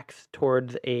it connects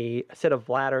towards a set of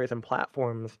ladders and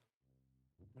platforms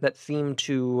that seem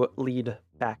to lead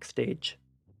backstage.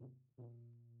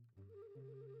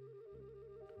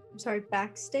 I'm sorry,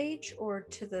 backstage or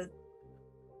to the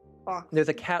box? There's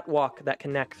a catwalk that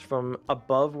connects from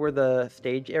above where the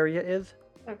stage area is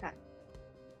Okay,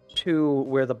 to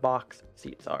where the box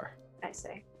seats are. I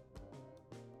see.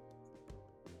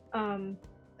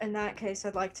 In that case,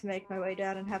 I'd like to make my way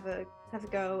down and have a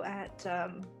go at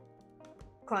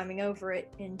climbing over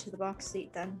it into the box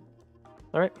seat then.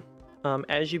 All right.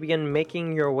 As you begin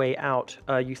making your way out,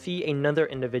 you see another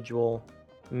individual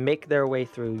make their way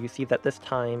through. You see that this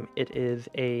time it is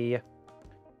a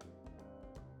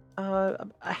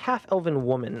half-elven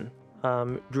woman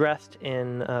dressed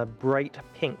in bright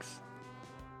pinks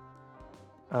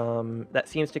that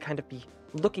seems to kind of be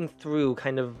looking through,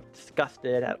 kind of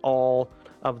disgusted at all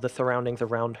of the surroundings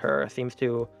around her. Seems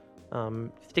to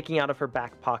sticking out of her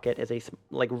back pocket is a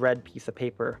red piece of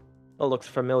paper. It looks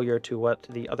familiar to what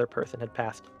the other person had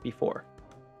passed before.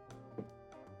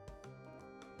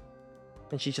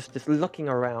 And she's just looking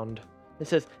around and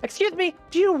says, "Excuse me,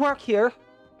 do you work here?"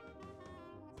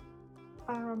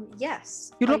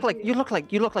 Yes. You look I like do. you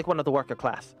look like one of the worker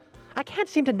class. I can't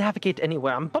seem to navigate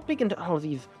anywhere. I'm bumping into all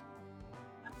these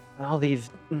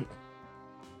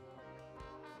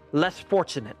less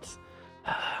fortunates,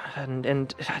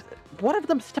 and one of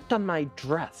them stepped on my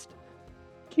dress.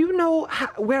 Do you know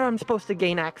where I'm supposed to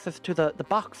gain access to the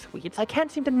box suites? I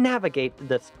can't seem to navigate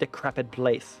this decrepit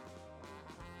place.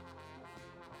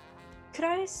 Could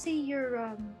I see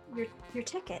your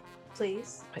ticket,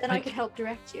 please? Then I could help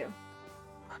direct you.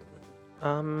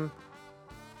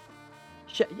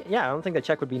 Yeah, I don't think the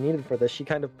check would be needed for this. She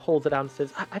kind of pulls it out and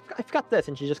says, I've got this,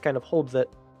 and she just kind of holds it.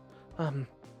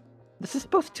 This is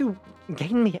supposed to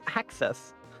gain me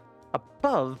access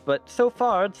above, but so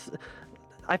far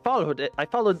I followed it. I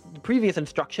followed the previous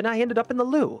instruction. I ended up in the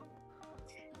loo.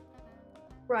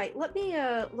 Right, let me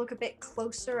look a bit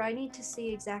closer. I need to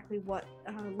see exactly what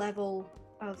level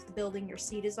of the building your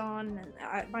seat is on, and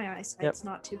my eyesight's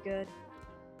not too good.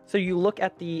 So you look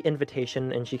at the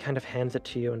invitation, and she kind of hands it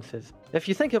to you and says, "If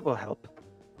you think it will help."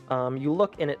 You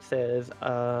look, and it says,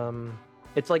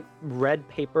 it's like red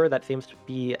paper that seems to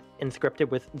be inscripted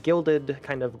with gilded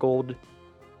kind of gold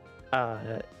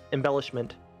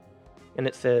embellishment. And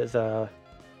it says,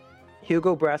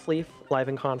 Hugo Brassleaf, live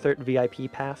in concert,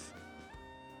 VIP pass,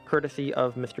 courtesy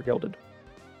of Mr. Gilded.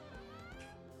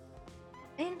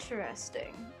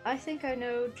 Interesting. I think I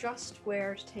know just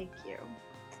where to take you.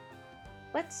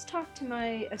 Let's talk to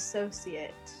my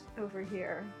associate over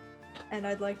here, and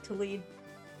I'd like to lead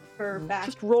her back.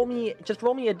 Just roll me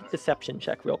a deception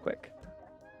check real quick.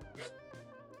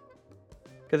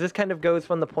 Because this kind of goes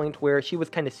from the point where she was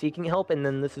kind of seeking help, and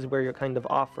then this is where you're kind of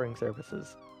offering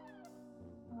services.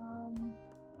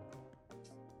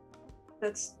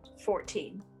 That's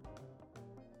 14.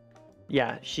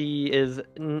 Yeah, she is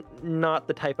not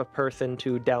the type of person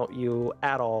to doubt you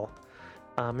at all.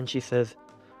 And she says,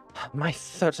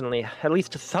 certainly, at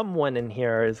least someone in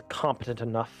here is competent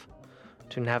enough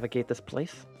to navigate this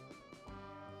place.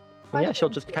 And yeah, she'll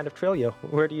just kind of trail you.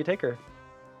 Where do you take her?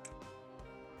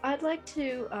 I'd like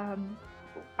to,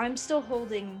 I'm still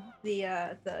holding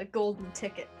the golden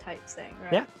ticket type thing,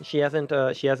 right? Yeah, you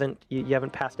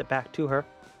haven't passed it back to her.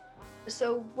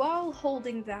 So while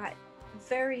holding that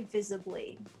very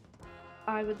visibly,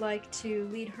 I would like to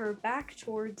lead her back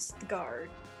towards the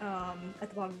guard at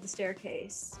the bottom of the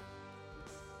staircase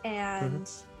and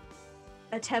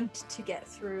attempt to get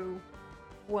through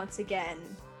once again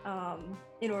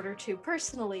in order to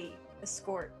personally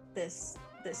escort this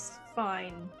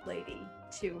fine lady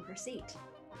to her seat.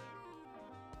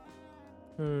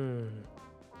 All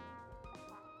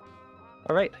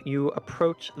right, you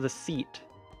approach the seat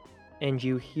and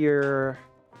you hear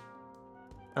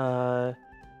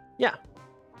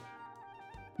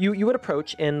you would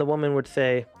approach and the woman would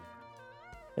say,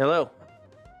 "Hello.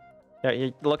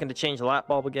 You're looking to change the light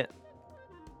bulb again?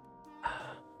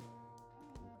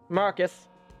 Marcus,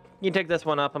 you take this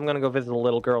one up. I'm gonna go visit the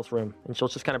little girl's room." And she'll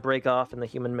just kind of break off and the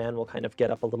human man will kind of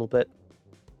get up a little bit.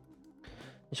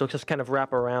 And she'll just kind of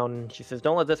wrap around and she says,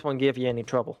 "Don't let this one give you any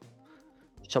trouble."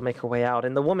 She'll make her way out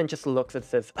and the woman just looks and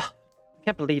says, "I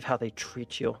can't believe how they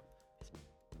treat you."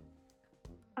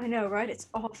 I know, right? It's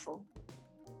awful.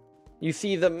 You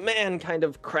see the man kind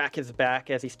of crack his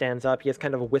back as he stands up. He has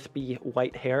kind of wispy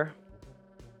white hair.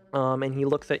 And he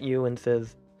looks at you and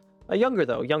says, younger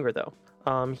though.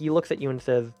 He looks at you and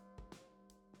says,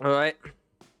 "All right.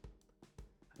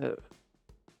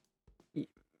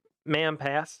 Ma'am,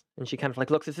 pass." And she kind of like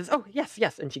looks and says, "Oh,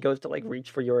 yes. And she goes to like reach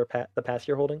for the pass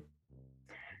you're holding.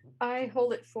 I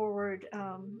hold it forward,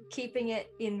 keeping it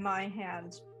in my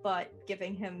hand, but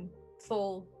giving him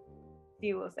full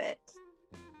view of it.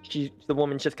 The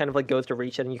woman just kind of like goes to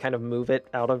reach it, and you kind of move it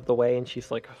out of the way, and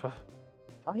she's like,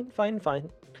 fine.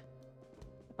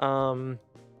 And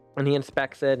he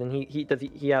inspects it, and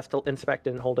he has to inspect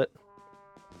it and hold it.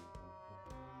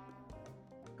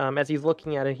 As he's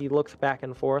looking at it, he looks back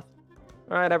and forth.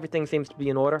 All right, everything seems to be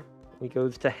in order. He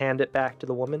goes to hand it back to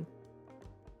the woman.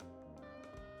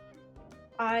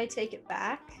 I take it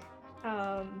back.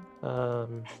 Roll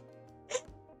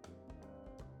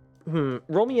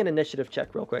me an initiative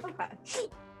check real quick. Okay.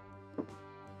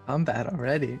 I'm bad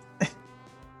already.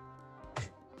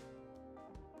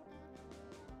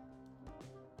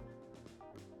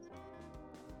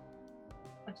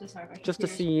 I'm so sorry. Just to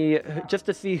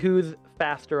see who's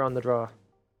faster on the draw.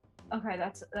 Okay,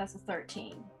 that's a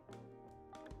 13.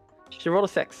 She rolled a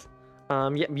 6.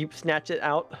 You snatch it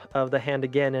out of the hand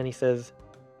again, and he says,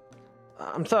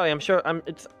 "I'm sorry. I'm sure.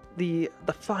 It's the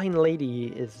fine lady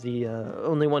is the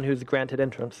only one who's granted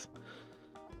entrance."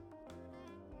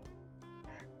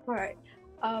 All right.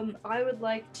 I would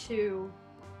like to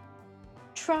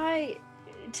try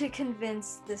to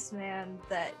convince this man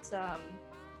that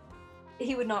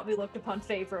he would not be looked upon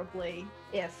favorably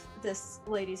if this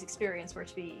lady's experience were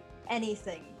to be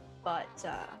anything but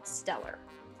stellar,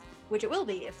 which it will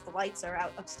be if the lights are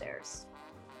out upstairs.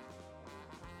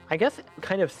 I guess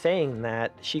kind of saying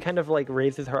that, she kind of like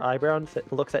raises her eyebrows,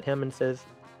 looks at him and says,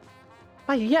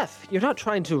 "Why, yes, you're not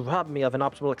trying to rob me of an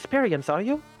optimal experience, are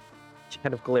you?" She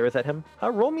kind of glares at him.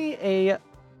 Roll me a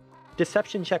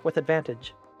deception check with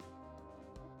advantage.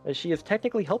 As she is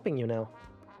technically helping you now,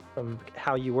 from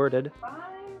how you worded. 5,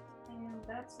 and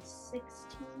that's a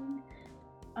 16.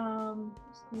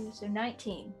 So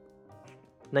 19.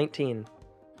 19.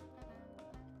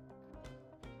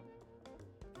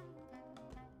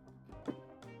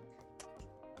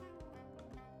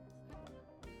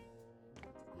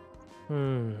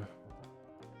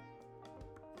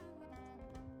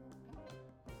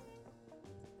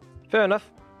 Fair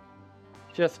enough.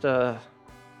 Just, I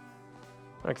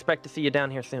expect to see you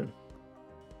down here soon.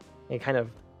 He kind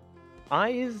of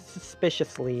eyes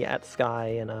suspiciously at Sky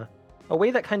in a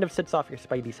way that kind of sets off your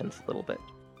spidey sense a little bit.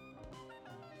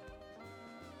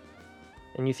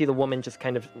 And you see the woman just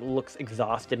kind of looks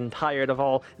exhausted and tired of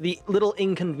all the little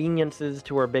inconveniences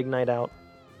to her big night out.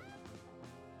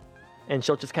 And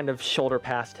she'll just kind of shoulder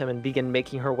past him and begin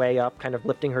making her way up, kind of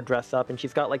lifting her dress up. And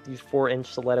she's got like these 4-inch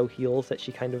stiletto heels that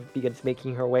she kind of begins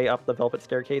making her way up the velvet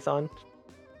staircase on.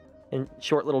 In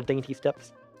short little dainty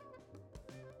steps.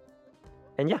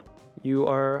 And yeah, you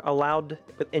are allowed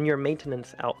in your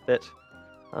maintenance outfit.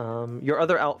 Your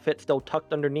other outfit still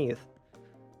tucked underneath.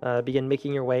 Begin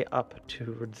making your way up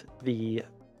towards the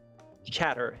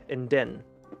chatter and din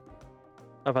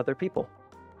of other people.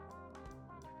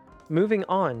 Moving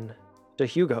on to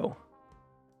Hugo.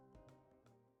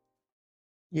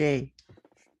 Yay.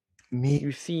 Me.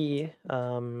 You see,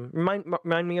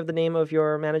 remind me of the name of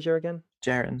your manager again?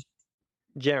 Jaren.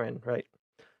 Jaren, right.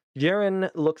 Jaren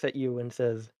looks at you and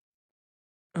says,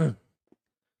 I'm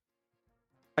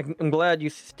glad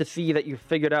to see that you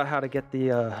figured out how to get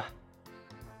the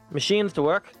machines to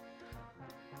work.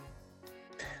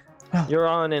 Well, You're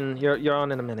on in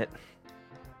a minute.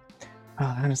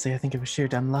 Well, honestly, I think it was sheer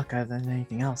dumb luck other than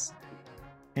anything else.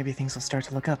 Maybe things will start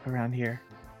to look up around here.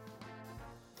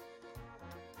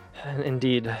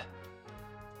 Indeed.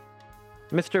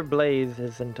 Mr. Blaze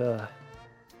isn't, who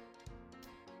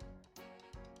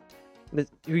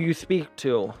you speak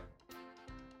to.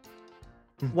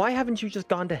 Why haven't you just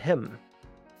gone to him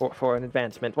for an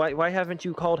advancement? Why haven't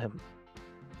you called him?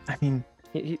 I mean...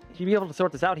 He'd be able to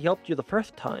sort this out. He helped you the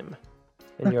first time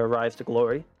in your rise to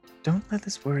glory. Don't let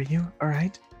this worry you,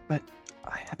 alright? But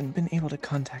I haven't been able to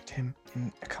contact him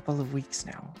in a couple of weeks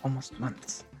now, almost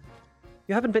months.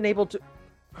 You haven't been able to...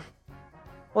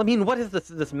 Well, I mean, what is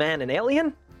this man, an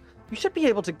alien? You should be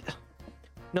able to...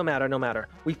 No matter.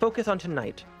 We focus on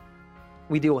tonight.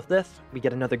 We deal with this, we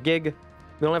get another gig.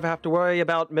 We don't ever have to worry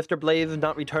about Mr. Blaze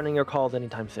not returning your calls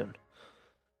anytime soon.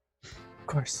 Of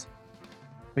course.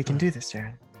 We can do this,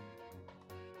 Jaren.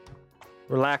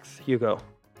 Relax, Hugo.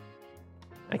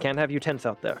 I can't have you tense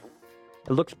out there.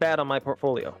 It looks bad on my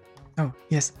portfolio. Oh,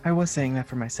 yes, I was saying that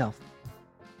for myself.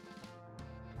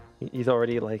 He's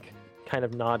already, kind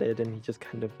of nodded, and he just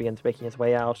kind of begins making his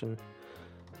way out, and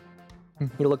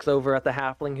he looks over at the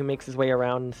halfling who makes his way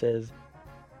around and says,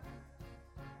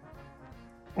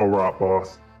 All right,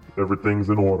 boss. Everything's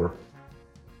in order.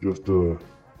 Just,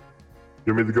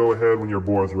 give me the go-ahead when your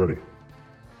boy's ready.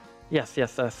 Yes,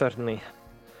 certainly.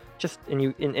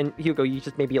 and Hugo, you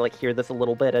just maybe like hear this a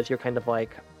little bit as you're kind of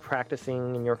like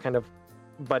practicing and you're kind of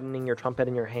buttoning your trumpet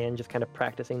in your hand, just kind of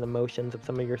practicing the motions of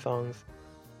some of your songs.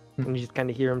 And you just kind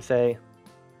of hear him say,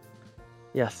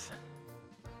 "Yes.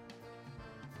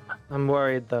 I'm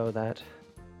worried though that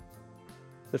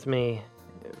this may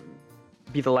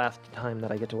be the last time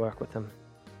that I get to work with him."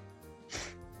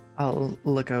 I'll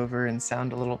look over and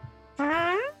sound a little,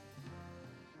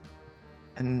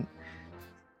 and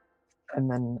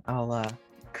then I'll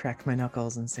crack my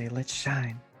knuckles and say, "Let's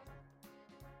shine."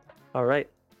 All right.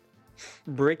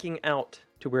 Breaking out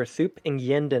to where Soup and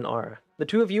Yenden are. The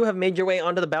two of you have made your way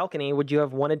onto the balcony. Would you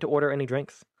have wanted to order any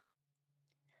drinks?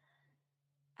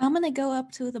 I'm gonna go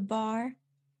up to the bar,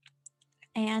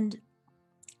 and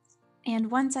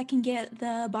once I can get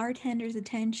the bartender's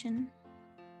attention,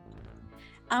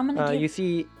 I'm gonna give.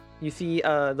 You see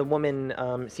the woman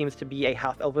seems to be a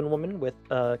half-elven woman with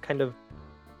kind of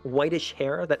whitish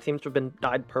hair that seems to have been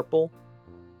dyed purple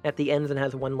at the ends and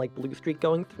has one like blue streak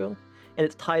going through, and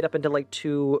it's tied up into like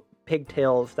two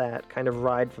pigtails that kind of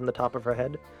ride from the top of her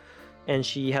head. And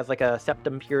she has like a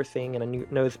septum piercing and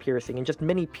a nose piercing and just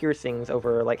many piercings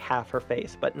over like half her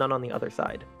face, but none on the other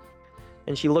side.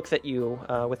 And she looks at you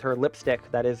with her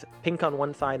lipstick that is pink on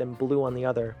one side and blue on the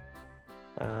other.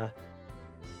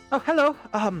 Oh, hello.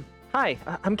 Hi,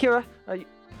 I'm Kira.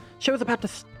 Show's about to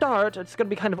start. It's going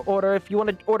to be kind of order. If you want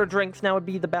to order drinks, now would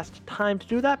be the best time to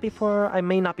do that before I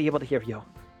may not be able to hear you.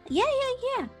 Yeah.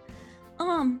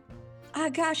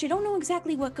 Gosh, I don't know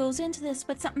exactly what goes into this,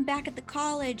 but something back at the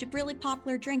college, a really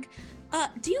popular drink.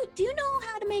 Do you know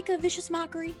how to make a vicious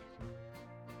mockery?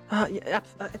 Yeah,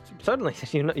 certainly.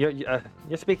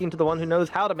 You're speaking to the one who knows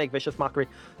how to make vicious mockery.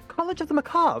 College of the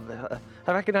Macabre.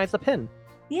 I recognize the pin.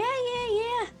 Yeah.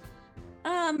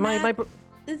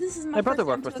 This is my brother first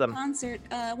worked time with to them. a concert.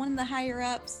 One of the higher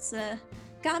ups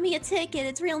got me a ticket.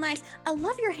 It's real nice. I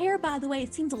love your hair, by the way.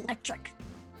 It seems electric.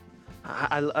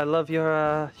 I love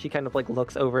your, she kind of like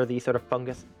looks over the sort of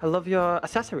fungus. I love your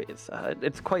accessories.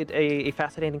 It's quite a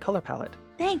fascinating color palette.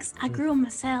 Thanks. I grew 'em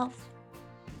myself.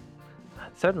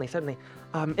 Certainly.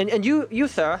 And you,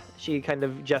 sir, she kind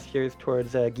of gestures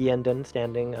towards Gienden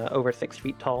standing over 6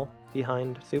 feet tall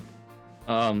behind Soup.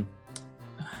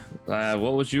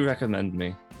 What would you recommend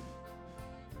me?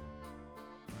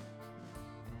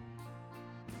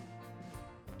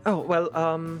 Oh, well,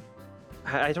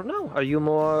 I don't know. Are you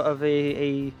more of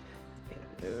a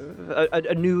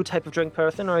new type of drink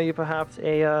person, or are you perhaps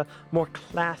a more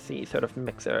classy sort of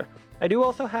mixer? I do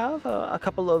also have a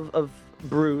couple of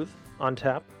brews on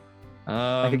tap.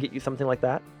 I could get you something like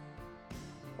that.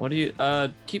 What do you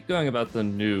keep going about the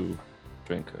new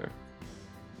drinker?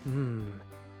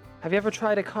 Have you ever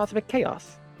tried a Cosmic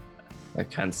Chaos? I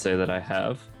can't say that I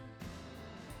have.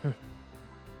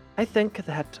 I think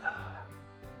that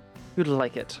you'd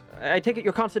like it. I take it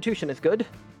your constitution is good?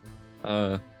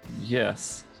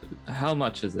 Yes. How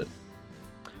much is it?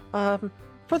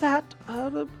 For that,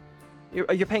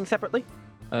 you're paying separately?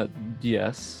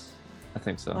 Yes. I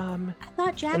think so. I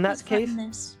thought Jack in that was fronting case-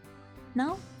 this.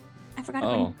 No? I forgot Oh.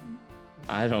 about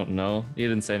I don't know. He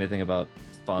didn't say anything about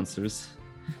sponsors.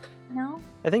 No?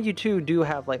 I think you two do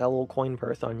have like a little coin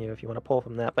purse on you if you want to pull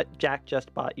from that, but Jack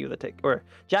just bought you the ticket, or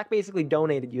Jack basically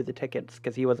donated you the tickets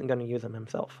because he wasn't going to use them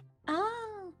himself.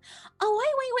 Oh,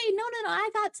 wait. No. I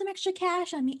got some extra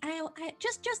cash on me. I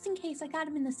just in case I got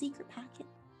them in the secret pocket.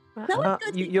 No, it's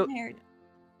good to be prepared.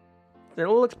 They're a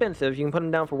little expensive. You can put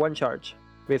them down for one charge,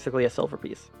 basically a silver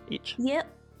piece each. Yep.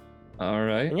 All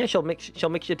right. And yeah, she'll mix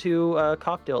you two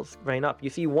cocktails right up. You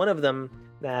see one of them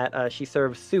that she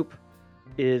serves Soup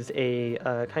is a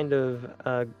kind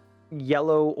of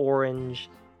yellow, orange,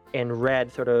 and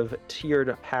red sort of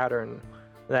tiered pattern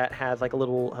that has like a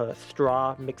little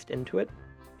straw mixed into it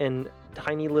and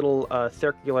tiny little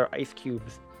circular ice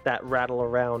cubes that rattle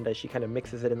around as she kind of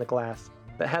mixes it in the glass.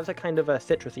 That has a kind of a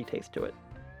citrusy taste to it.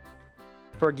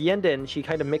 For Gienden, she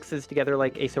kind of mixes together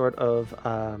like a sort of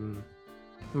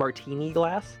martini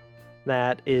glass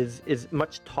that is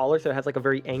much taller, so it has like a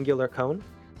very angular cone.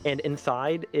 And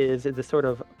inside is this sort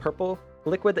of purple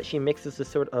liquid that she mixes this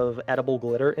sort of edible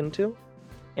glitter into.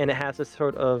 And it has this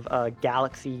sort of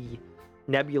galaxy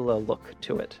nebula look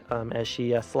to it as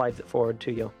she slides it forward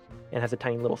to you. And has a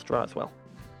tiny little straw as well.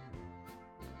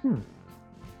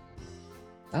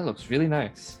 That looks really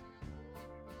nice.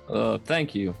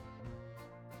 Thank you.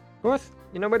 Of course,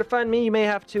 you know where to find me. You may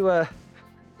have to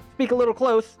speak a little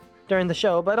close during the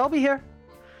show, but I'll be here.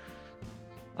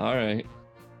 All right.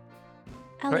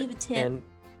 I'll Right, leave a tip. And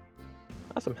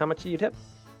awesome. How much do you tip?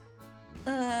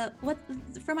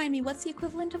 Remind me, what's the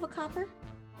equivalent of a copper?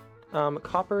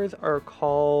 Coppers are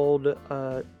called,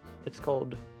 it's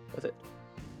called was it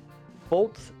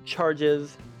bolts,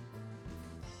 charges,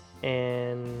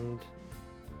 and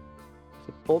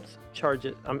bolts,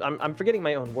 charges. I'm forgetting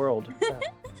my own world.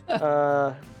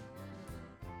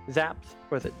 Zaps,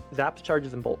 or is it zaps,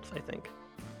 charges, and bolts? I think.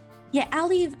 Yeah, I'll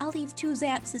leave 2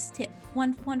 zaps as tip.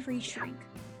 One for each drink.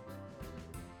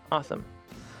 Awesome.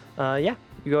 Yeah,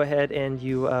 you go ahead and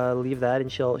you leave that,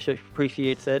 and she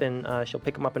appreciates it, and she'll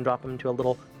pick them up and drop them into a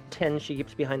little tin she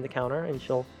keeps behind the counter, and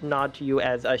she'll nod to you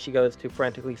as she goes to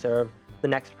frantically serve the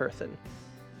next person.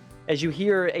 As you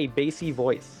hear a bassy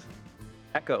voice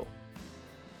echo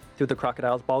through the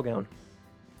crocodile's ball gown.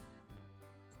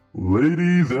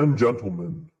 Ladies and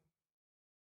gentlemen,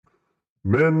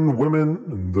 men, women,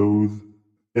 and those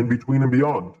in between and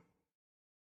beyond,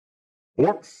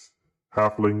 orcs,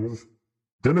 halflings,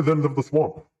 denizens of the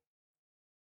swamp,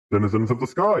 denizens of the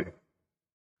sky,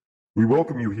 we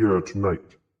welcome you here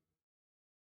tonight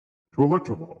to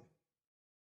Electrival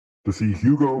to see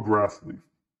Hugo Grassleaf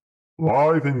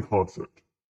live in concert.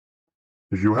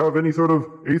 If you have any sort of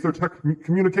Aether Tech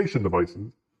communication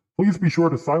devices, please be sure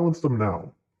to silence them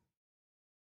now.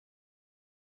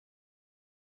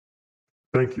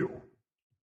 Thank you.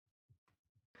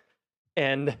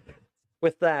 And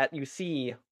with that, you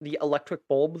see the electric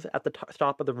bulbs at the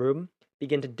top of the room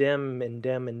begin to dim and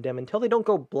dim and dim until they don't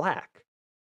go black,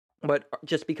 but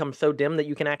just become so dim that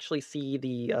you can actually see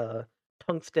the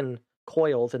tungsten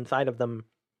coils inside of them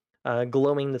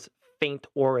glowing this faint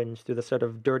orange through the sort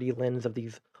of dirty lens of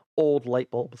these old light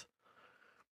bulbs.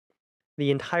 The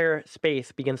entire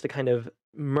space begins to kind of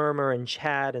murmur and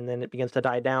chat, and then it begins to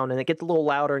die down, and it gets a little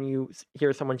louder, and you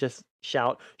hear someone just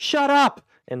shout, "Shut up!"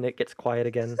 And it gets quiet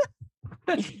again.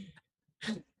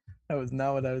 That was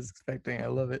not what I was expecting. I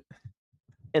love it.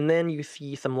 And then you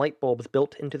see some light bulbs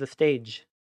built into the stage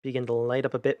begin to light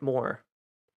up a bit more.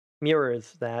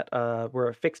 Mirrors that were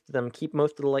affixed to them keep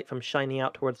most of the light from shining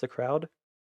out towards the crowd,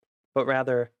 but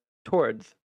rather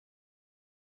towards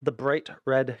the bright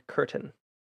red curtain.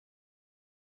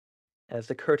 As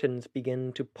the curtains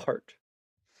begin to part.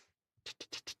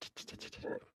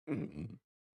 And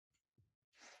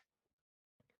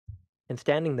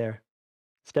standing there,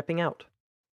 stepping out,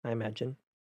 I imagine,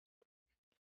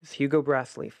 is Hugo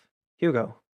Brassleaf.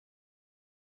 Hugo,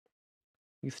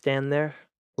 you stand there,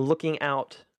 looking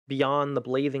out beyond the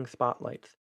blazing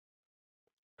spotlights,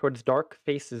 towards dark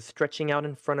faces stretching out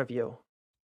in front of you,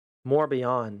 more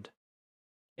beyond,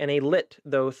 and a lit,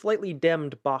 though slightly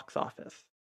dimmed box office.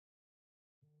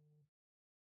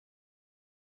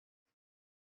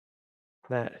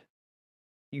 That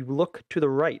you look to the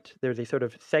right, there's a sort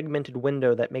of segmented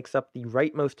window that makes up the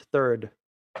rightmost third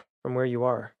from where you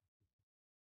are.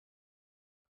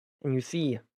 And you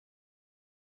see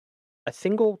a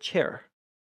single chair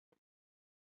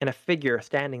and a figure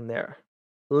standing there,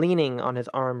 leaning on his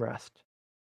armrest.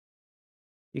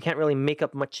 You can't really make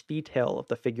up much detail of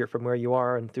the figure from where you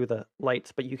are and through the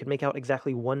lights, but you can make out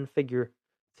exactly one figure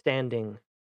standing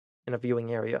in a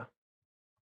viewing area.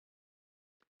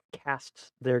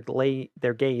 Casts their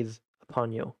gaze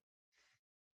upon you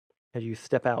as you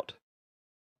step out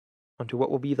onto what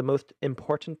will be the most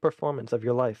important performance of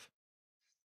your life.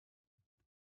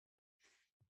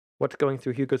 What's going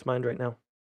through Hugo's mind right now?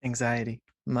 Anxiety.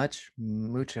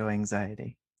 Mucho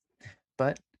anxiety.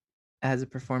 But as a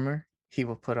performer, he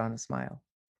will put on a smile.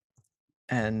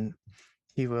 And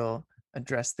he will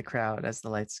address the crowd as the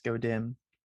lights go dim.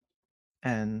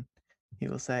 And he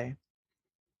will say,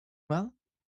 well,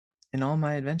 in all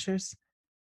my adventures,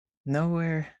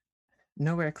 nowhere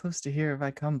close to here have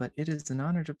I come, but it is an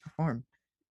honor to perform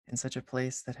in such a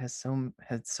place that has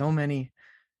had so many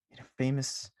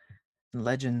famous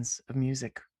legends of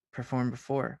music perform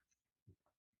before.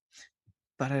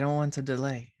 But I don't want to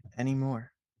delay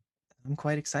anymore. I'm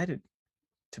quite excited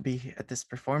to be at this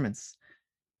performance.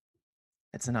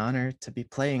 It's an honor to be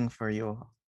playing for you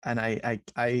all. And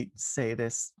I say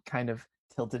this kind of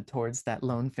tilted towards that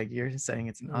lone figure, saying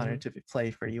it's an honor to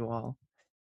play for you all.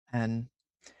 And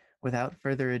without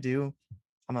further ado,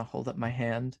 I'm gonna hold up my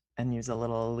hand and use a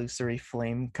little illusory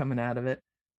flame coming out of it.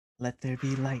 Let there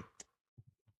be light.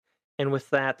 And with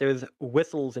that, there's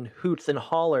whistles and hoots and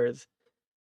hollers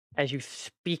as you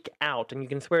speak out, and you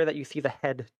can swear that you see the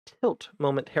head tilt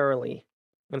momentarily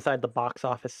inside the box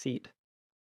office seat,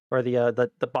 or the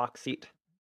box seat.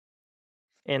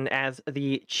 And as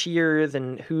the cheers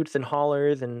and hoots and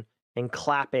hollers and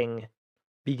clapping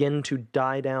begin to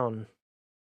die down,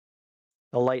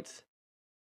 the lights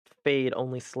fade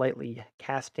only slightly,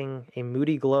 casting a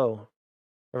moody glow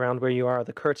around where you are.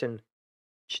 The curtain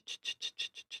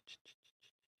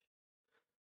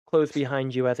close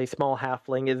behind you as a small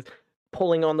halfling is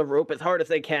pulling on the rope as hard as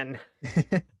they can.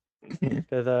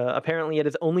 Because apparently it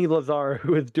is only Lazar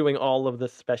who is doing all of the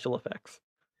special effects.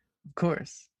 Of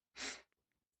course.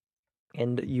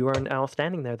 And you are now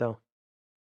standing there, though.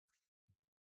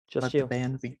 Just Let you. the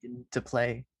band begin to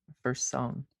play the first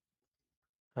song.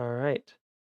 All right.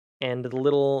 And the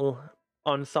little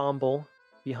ensemble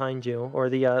behind you, or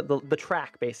the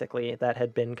track basically that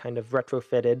had been kind of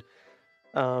retrofitted.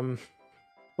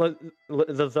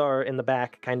 Lazar in the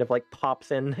back kind of like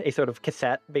pops in a sort of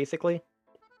cassette, basically,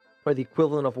 or the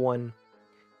equivalent of one,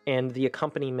 and the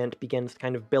accompaniment begins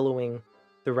kind of billowing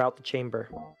throughout the chamber.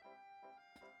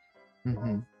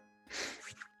 Mm-hmm.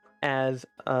 As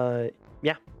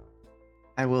yeah,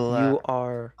 I will. you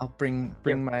are I'll bring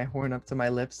my horn up to my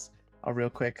lips. I'll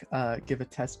real quick give a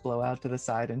test blowout to the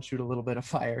side and shoot a little bit of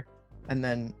fire, and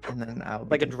then I'll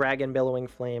like a begin. dragon billowing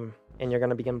flame, and you're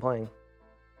gonna begin playing.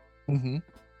 Mm-hmm.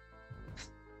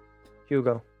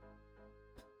 Hugo,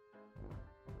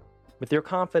 with your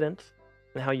confidence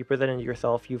and how you presented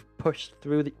yourself, you've pushed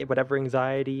through whatever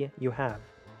anxiety you have,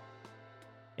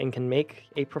 and can make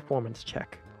a performance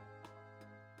check.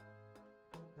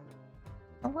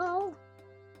 Hello.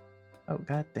 Oh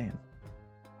goddamn!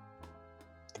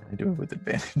 Can I do it with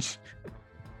advantage?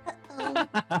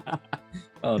 Uh-oh.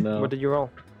 Oh no. What did you roll?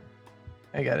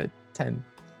 I got a 10.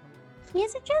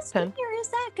 Is it just 10. me, or is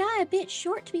that guy a bit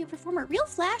short to be a performer? Real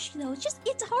flashy though.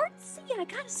 It's hard to see. I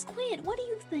gotta squint. What do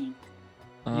you think?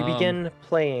 You begin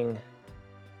playing.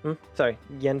 Sorry,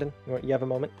 Yenden, you have a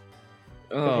moment?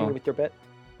 Continue with your bit.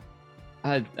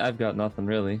 I've got nothing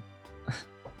really.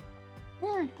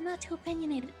 Not too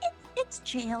opinionated. It's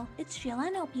chill. It's chill. I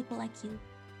know people like you.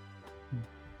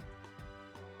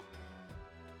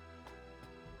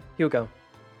 Hugo,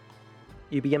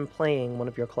 you begin playing one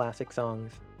of your classic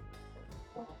songs.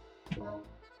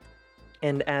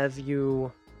 And as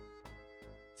you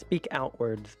speak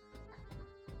outwards,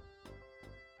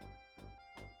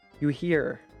 you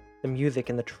hear the music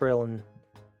and the trill and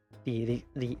the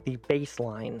bass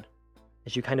line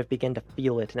as you kind of begin to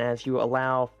feel it. And as you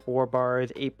allow 4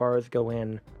 bars, 8 bars go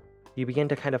in, you begin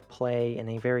to kind of play in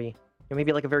a very,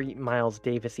 maybe like a very Miles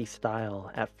Davis-y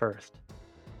style at first.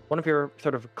 One of your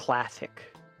sort of classic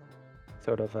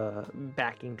sort of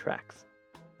backing tracks.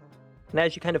 And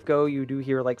as you kind of go, you do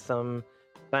hear like some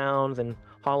sounds and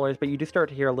hollers, but you do start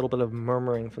to hear a little bit of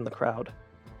murmuring from the crowd.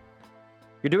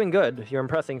 You're doing good. You're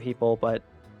impressing people, but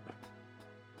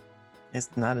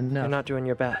It's not enough. you're not doing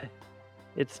your best.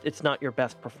 It's not your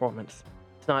best performance.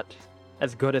 It's not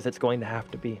as good as it's going to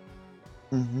have to be.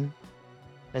 Mm-hmm.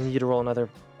 I need you to roll another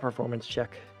performance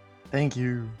check Thank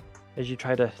you. as you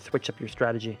try to switch up your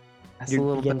strategy. That's a You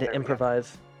little begin bit to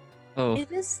improvise. Oh, Is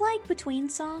this like between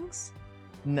songs?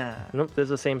 Nah, Nope, this is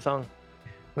the same song.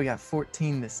 we got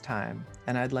 14 this time,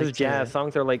 and I'd This like is jazz.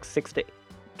 Songs are like 6 to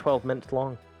 12 minutes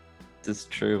long. this is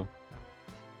true.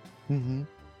 Mm-hmm.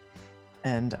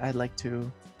 And I'd like to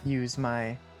use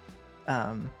my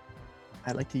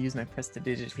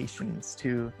prestidigitations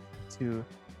to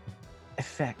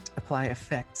apply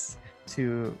effects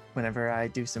to whenever I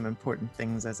do some important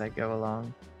things as I go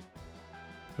along.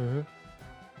 Mm-hmm.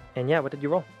 And yeah, what did you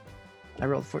roll? I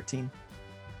rolled 14.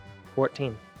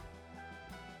 14.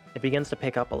 It begins to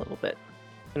pick up a little bit.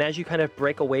 And as you kind of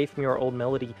break away from your old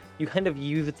melody, you kind of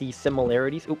use the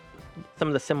similarities, some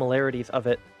of the similarities of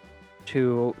it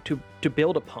to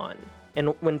build upon. And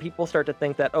when people start to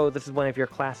think that, oh, this is one of your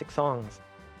classic songs,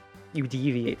 you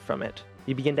deviate from it.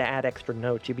 You begin to add extra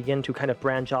notes. You begin to kind of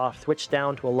branch off, switch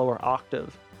down to a lower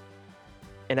octave.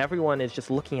 And everyone is just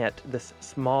looking at this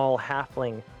small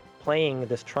halfling playing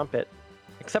this trumpet,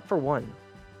 except for one,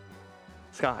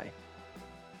 Sky.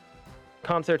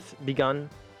 Concert's begun.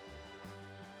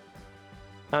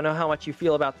 I don't know how much you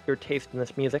feel about your taste in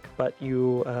this music, but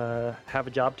you have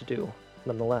a job to do,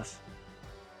 nonetheless.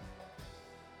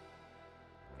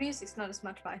 Music's not as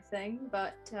much my thing,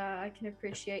 but I can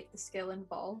appreciate the skill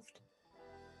involved.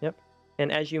 Yep.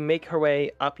 And as you make her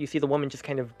way up, you see the woman just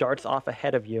kind of darts off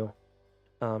ahead of you,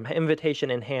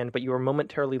 invitation in hand, but you are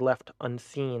momentarily left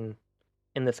unseen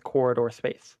in this corridor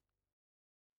space.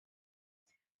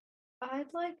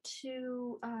 I'd like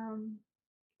to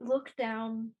look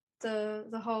down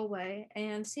the hallway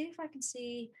and see if I can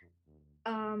see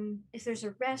if there's a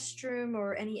restroom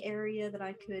or any area that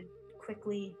I could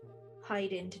quickly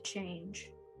hide in to change.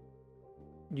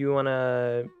 You want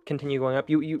to continue going up?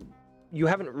 You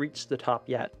haven't reached the top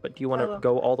yet, but do you want to Oh.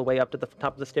 go all the way up to the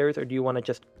top of the stairs, or do you want to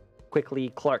just quickly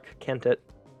Clark Kent it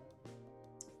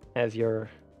as your...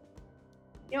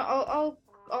 You know, I'll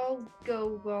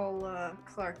go all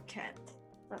Clark Kent.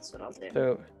 That's what I'll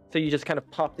do. So you just kind of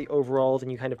pop the overalls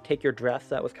and you kind of take your dress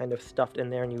that was kind of stuffed in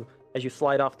there, and you, as you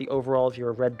slide off the overalls,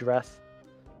 your red dress,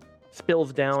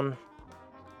 spills down.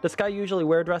 Does Sky usually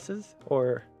wear dresses,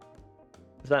 or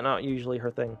is that not usually her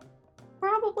thing?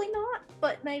 Probably not,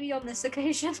 but maybe on this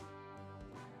occasion.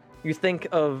 You think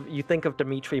of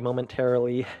Dimitri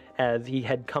momentarily as he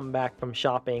had come back from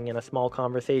shopping in a small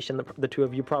conversation the two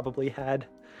of you probably had.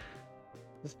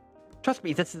 Trust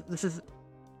me, this is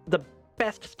the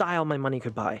best style my money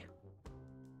could buy.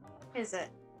 Is it?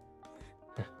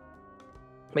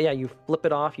 But yeah, you flip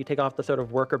it off, you take off the sort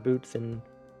of worker boots and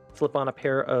slip on a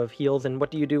pair of heels, and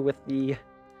what do you do with the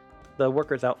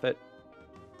worker's outfit?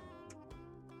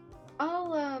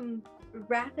 I'll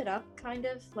wrap it up kind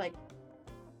of like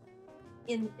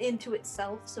into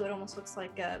itself, so it almost looks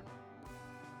like a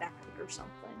bag or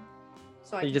something.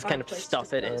 So You just kind of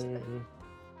stuff it in. it.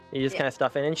 You just Yeah. kind of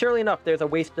stuff it in. And surely enough, there's a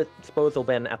waste disposal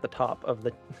bin at the top of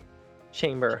the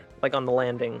chamber, like on the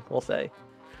landing, we'll say.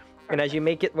 And as you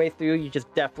make it way through, you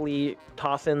just deftly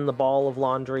toss in the ball of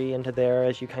laundry into there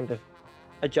as you kind of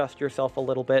adjust yourself a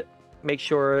little bit. Make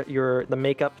sure the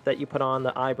makeup that you put on,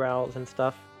 the eyebrows and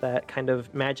stuff, that kind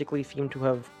of magically seem to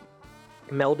have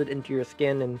melded into your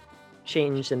skin and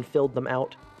changed and filled them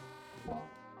out.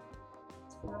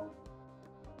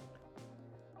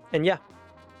 And yeah,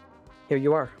 here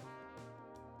you are.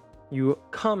 You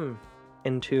come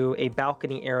into a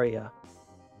balcony area,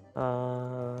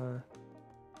 or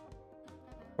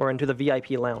into the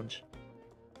VIP lounge.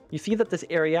 You see that this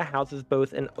area houses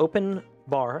both an open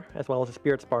bar, as well as a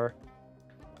spirits bar,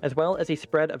 as well as a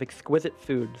spread of exquisite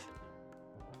foods.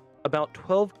 About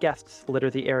 12 guests litter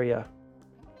the area.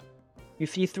 You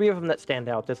see 3 of them that stand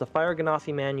out. There's the Fire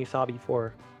Ganassi man you saw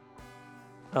before.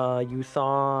 You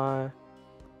saw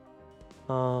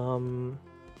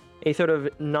a sort of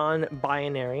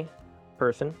non-binary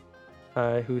person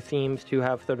who seems to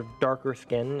have sort of darker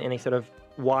skin and a sort of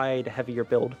wide, heavier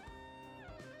build.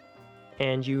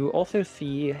 And you also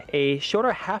see a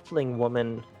shorter halfling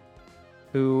woman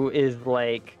who is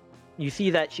like, you see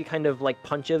that she kind of like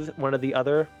punches one of the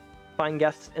other fine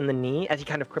guests in the knee as he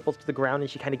kind of cripples to the ground,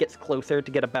 and she kind of gets closer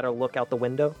to get a better look out the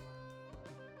window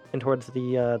and towards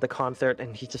the concert,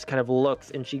 and he just kind of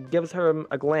looks, and she gives her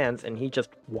a glance, and he just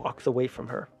walks away from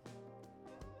her.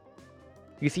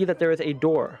 You see that there is a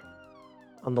door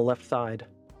on the left side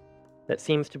that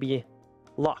seems to be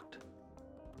locked.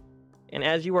 And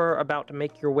as you are about to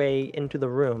make your way into the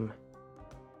room,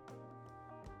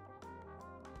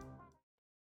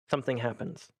 something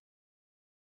happens.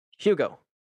 Hugo,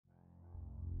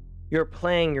 you're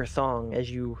playing your song as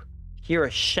you hear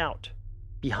a shout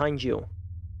behind you,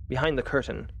 behind the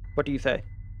curtain. What do you say?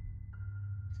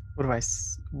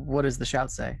 What does the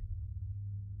shout say?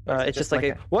 It's just like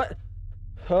a what?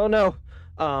 Oh no.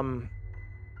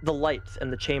 The lights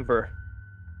in the chamber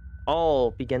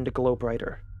all begin to glow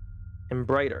brighter and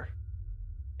brighter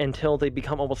until they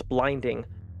become almost blinding.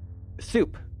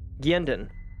 Soup, Gyendon,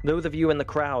 those of you in the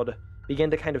crowd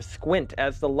begin to kind of squint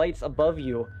as the lights above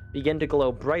you begin to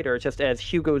glow brighter, just as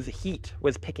Hugo's heat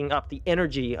was picking up. The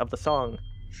energy of the song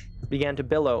began to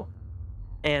billow.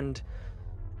 And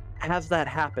as that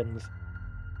happens,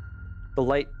 the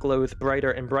light glows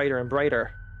brighter and brighter and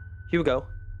brighter. Hugo,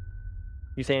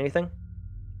 you say anything?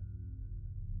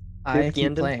 I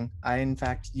keep playing. I, in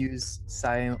fact, use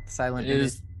silent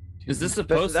image. Is this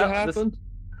supposed to happen?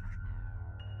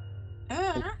 I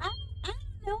don't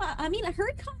know. I mean, I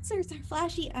heard concerts are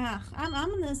flashy. I'm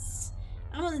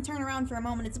gonna turn around for a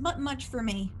moment. It's much for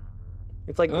me.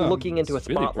 It's like looking into a it's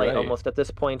really spotlight bright. almost at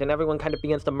this point, and everyone kind of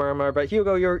begins to murmur. But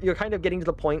Hugo, you're kind of getting to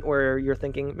the point where you're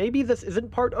thinking maybe this isn't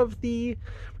part of the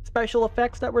special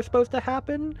effects that were supposed to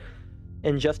happen.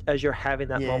 And just as you're having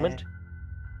that moment,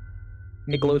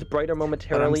 it glows brighter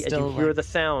momentarily as you hear the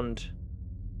sound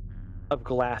of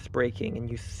glass breaking, and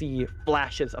you see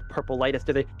flashes of purple light as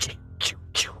they ching, ching,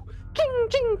 ching,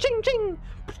 ching, ching, ching,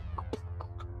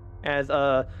 as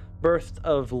bursts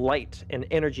of light and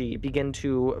energy begin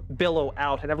to billow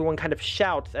out, and everyone kind of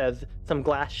shouts as some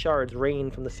glass shards rain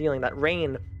from the ceiling, that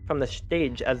rain from the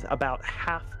stage, as about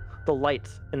half the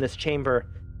lights in this chamber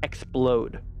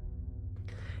explode.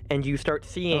 And you start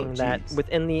seeing that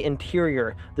within the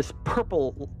interior, this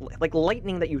purple, like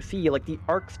lightning that you see, like the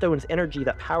Arkstone's energy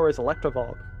that powers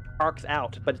Electrival, arcs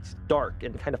out, but it's dark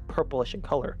and kind of purplish in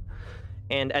color.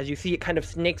 And as you see it kind of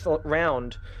snakes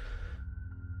around,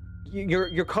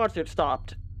 your concert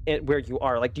stopped at where you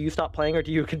are. Like, do you stop playing, or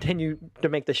do you continue to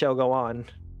make the show go on?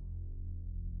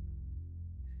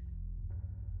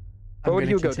 What would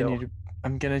Hugo do?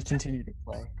 I'm gonna continue to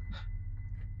play.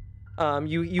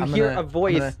 You hear a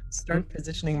voice. I'm gonna start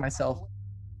positioning myself.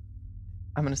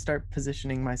 I'm gonna start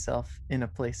positioning myself in a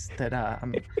place that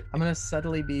I'm gonna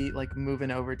subtly be like moving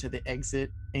over to the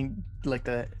exit in like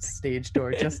the stage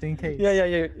door just in case. Yeah.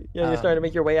 You're starting to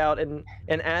make Um, your way out, and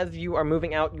as you are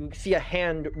moving out, you see a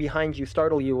hand behind you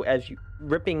startle you as you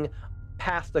ripping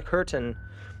past the curtain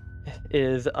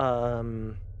is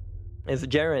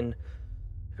Jaren,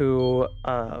 who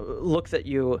looks at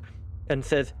you and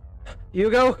says,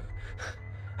 "Hugo,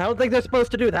 I don't think they're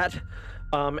supposed to do that."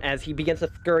 As he begins to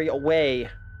scurry away,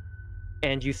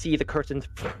 and you see the curtains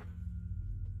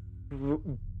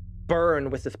burn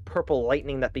with this purple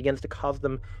lightning that begins to cause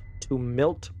them to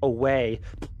melt away.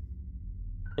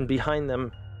 And behind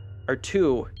them are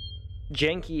two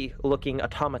janky-looking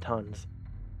automatons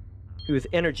whose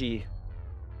energy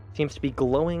seems to be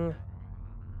glowing,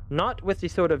 not with the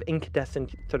sort of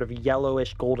incandescent, sort of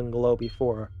yellowish golden glow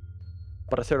before,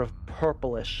 but a sort of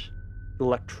purplish,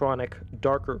 electronic,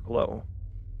 darker glow.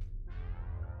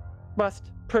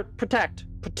 Must protect,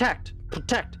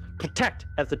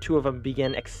 as the two of them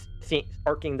begin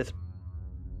arcing this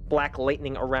black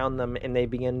lightning around them, and they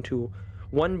begin to,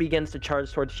 one begins to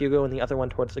charge towards Hugo and the other one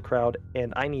towards the crowd,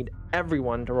 and I need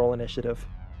everyone to roll initiative.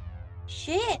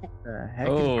 Shit. the heck?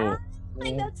 Oh, I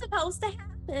think that's supposed to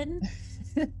happen.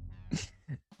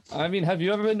 I mean, have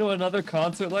you ever been to another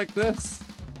concert like this?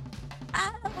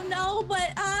 I don't know,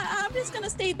 but I'm just gonna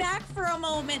stay back for a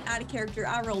moment. Out of character,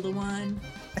 I rolled a 1.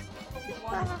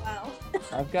 Wow.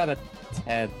 I've got a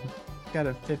 10. Got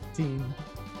a 15.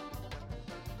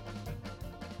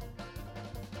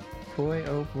 Boy,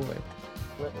 oh boy.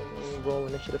 Let me roll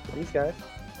initiative for these guys.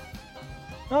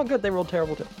 Oh, good, they rolled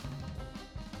terrible too.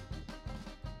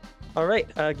 All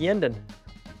right, Giendon.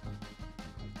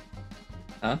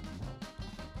 Huh?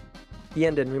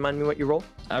 Giendon, remind me what you rolled.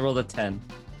 I rolled a 10.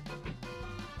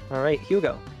 All right,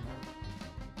 Hugo.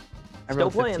 I Still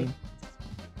rolled playing.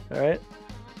 15 All right.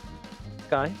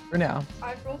 Sky. for now.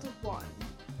 I rolled a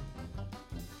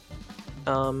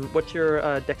 1. What's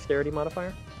your dexterity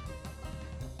modifier?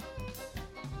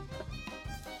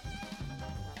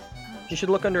 You should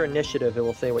look under initiative. It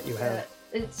will say what you have.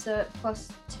 It's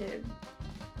 +2.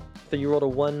 So you rolled a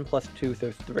 1 plus 2,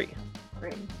 so 3.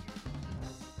 3.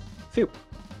 Soup.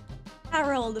 I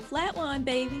rolled a flat 1,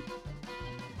 baby.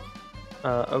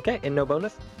 Okay, and no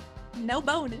bonus? No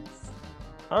bonus.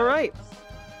 All right.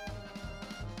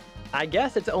 I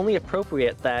guess it's only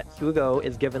appropriate that Hugo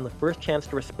is given the first chance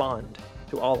to respond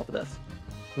to all of this.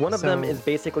 One of them So- is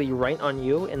basically right on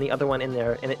you, and the other one in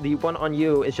there. And the one on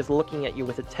you is just looking at you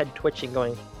with its head twitching,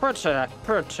 going, "Protect,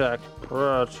 protect,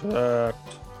 protect."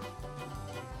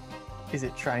 Is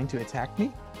it trying to attack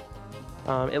me?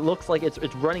 It looks like it's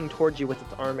running towards you with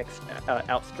its arm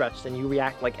outstretched, and you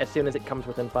react like as soon as it comes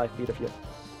within 5 feet of you.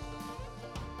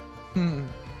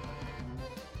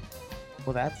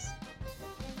 Well, that's...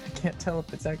 I can't tell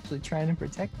if it's actually trying to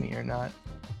protect me or not.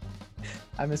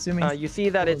 I'm assuming You see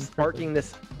that it's purple. sparking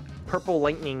this purple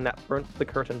lightning that burnt the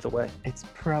curtains away. it's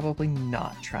probably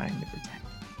not trying to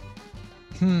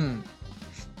protect me.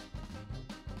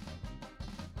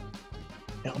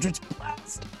 Eldritch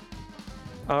Blast!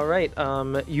 All right,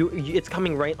 it's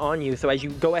coming right on you. So as you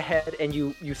go ahead and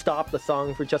you stop the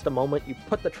song for just a moment, you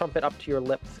put the trumpet up to your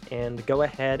lips and go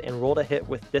ahead and roll to hit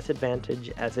with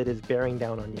disadvantage as it is bearing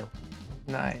down on you.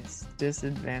 Nice.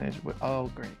 Disadvantage.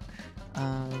 Oh, great.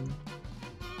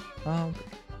 Oh,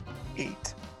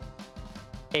 great.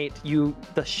 8. 8.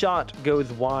 The shot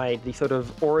goes wide. The sort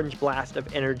of orange blast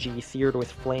of energy seared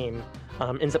with flame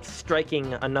ends up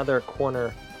striking another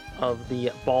corner of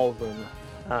the ballroom.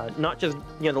 Not just,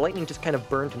 the lightning just kind of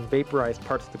burnt and vaporized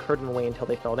parts of the curtain away until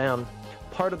they fell down.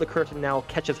 Part of the curtain now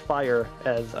catches fire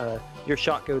as your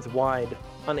shot goes wide,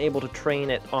 unable to train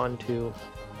it onto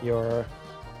your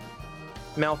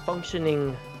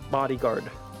malfunctioning bodyguard.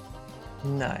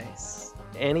 Nice.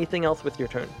 Anything else with your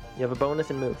turn? You have a bonus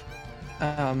and move.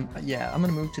 Yeah, I'm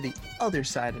gonna move to the other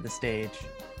side of the stage.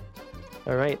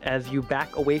 All right, as you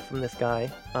back away from this guy,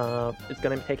 it's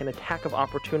going to take an attack of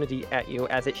opportunity at you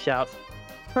as it shouts,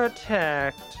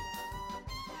 "Protect!"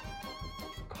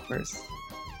 Of course.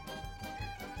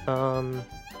 It's going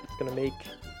to make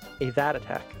a that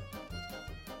attack.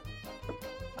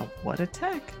 A what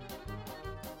attack?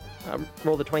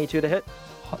 Roll the 22 to hit.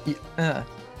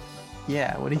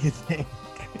 Yeah, what do you think?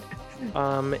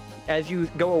 As you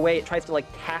go away, it tries to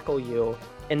tackle you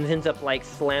and ends up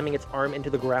slamming its arm into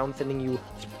the ground, sending you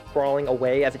sprawling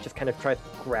away as it just kind of tries to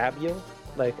grab you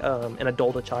like an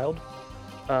adult child.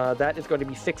 That is going to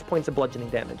be 6 points of bludgeoning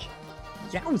damage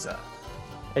Yowza!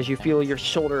 as you feel your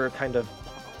shoulder kind of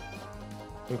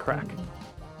and crack.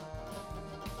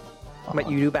 But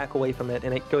you do back away from it,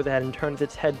 and it goes ahead and turns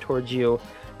its head towards you,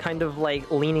 kind of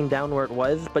like leaning down where it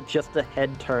was, but just the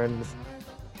head turns,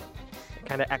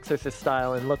 kind of exorcist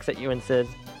style, and looks at you and says,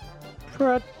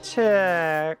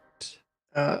 "Protect."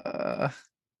 Oh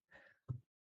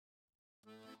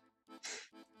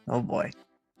boy.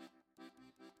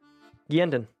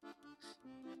 Yendon.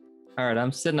 All right,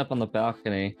 I'm sitting up on the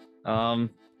balcony.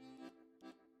 I'm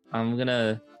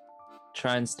gonna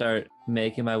try and start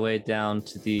making my way down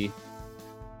to the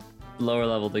lower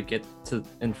level to get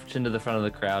into the front of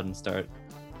the crowd and start.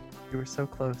 You were so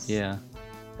close. Yeah.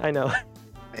 I know.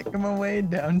 Make him away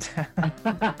downtown.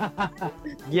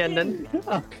 Yendon.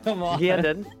 Oh, come on.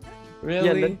 Yendon.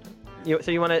 Really?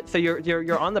 Yendon. So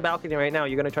you're on the balcony right now.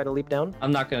 You're gonna try to leap down?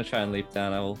 I'm not gonna try and leap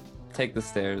down. I will take the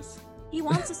stairs. He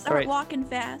wants to start Alright. walking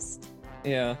fast.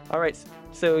 Yeah. All right.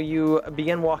 So you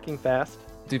begin walking fast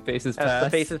Do faces as pass? the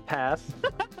faces pass.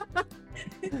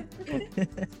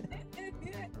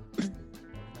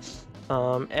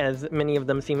 As many of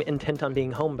them seem intent on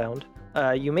being homebound.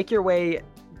 You make your way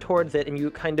towards it, and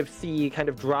you kind of see,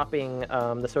 dropping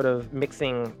the sort of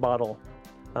mixing bottle,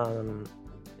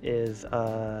 is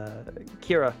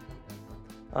Kira.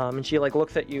 And she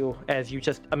looks at you as you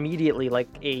just immediately, like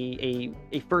a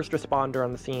first responder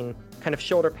on the scene, kind of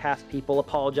shoulder past people,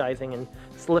 apologizing, and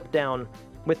slip down.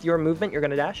 With your movement, you're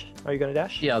gonna dash? Are you gonna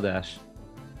dash? Yeah, I'll dash.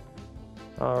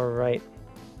 All right.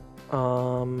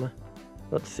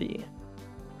 Let's see.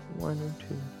 1,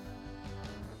 2,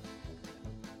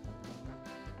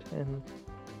 10.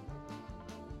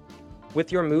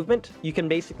 With your movement, you can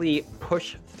basically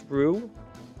push through,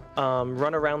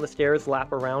 run around the stairs,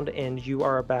 lap around, and you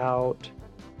are about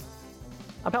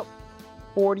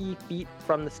 40 feet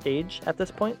from the stage at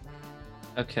this point.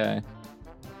 Okay.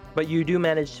 But you do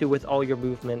manage to, with all your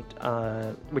movement,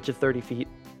 which is 30 feet,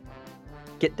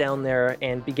 get down there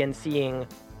and begin seeing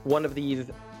one of these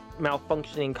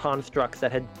malfunctioning constructs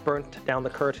that had burnt down the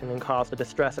curtain and caused a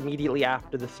distress immediately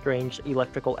after the strange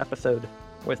electrical episode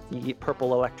with the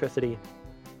purple electricity.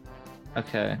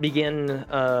 Okay. Begin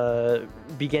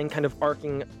kind of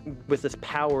arcing with this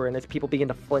power, and as people begin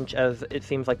to flinch as it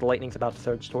seems like the lightning's about to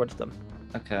surge towards them.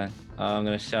 Okay. I'm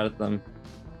gonna shout at them.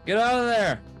 Get out of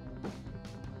there!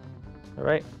 All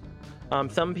right.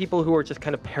 Some people who are just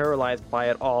kind of paralyzed by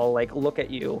it all, look at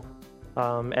you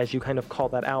as you kind of call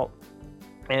that out.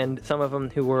 And some of them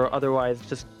who were otherwise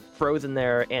just frozen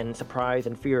there in surprise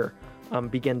and fear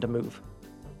begin to move.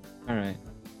 All right.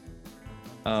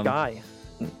 Sky.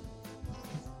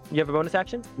 You have a bonus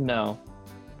action? No.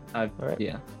 All right.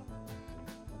 Yeah.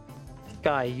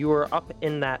 Sky, you were up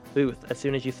in that booth as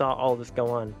soon as you saw all this go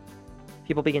on.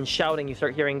 People begin shouting. You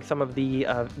start hearing some of the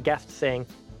guests saying,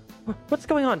 "What's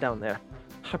going on down there?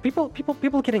 Are people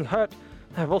getting hurt?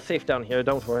 We're safe down here.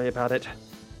 Don't worry about it.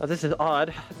 This is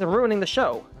odd. They're ruining the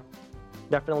show."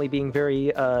 Definitely being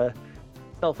very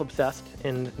self-obsessed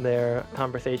in their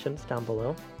conversations down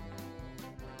below.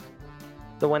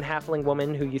 The one halfling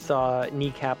woman who you saw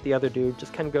kneecap the other dude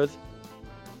just kind of goes,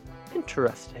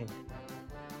 "Interesting.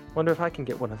 Wonder if I can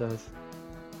get one of those."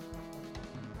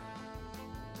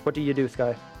 What do you do,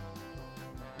 Sky?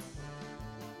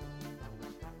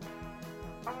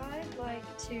 I'd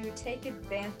like to take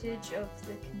advantage of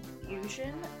the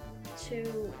confusion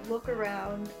to look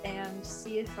around and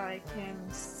see if I can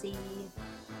see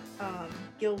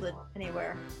Gilded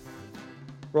anywhere.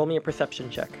 Roll me a perception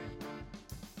check.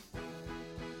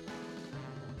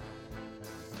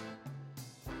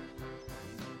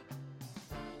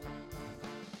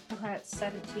 Okay, it's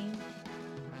 17.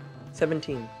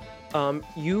 17.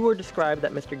 You were described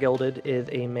that Mr. Gilded is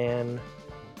a man,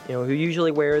 who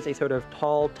usually wears a sort of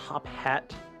tall top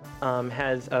hat,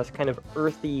 has a kind of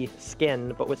earthy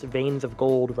skin, but with veins of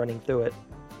gold running through it,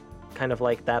 kind of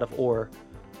like that of ore.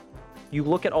 You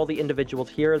look at all the individuals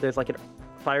here, there's like a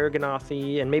fire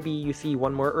ganassi, and maybe you see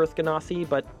one more earth ganassi,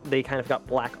 but they kind of got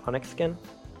black onyx skin.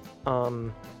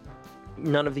 None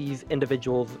of these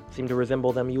individuals seem to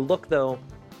resemble them. You look, though,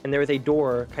 and there is a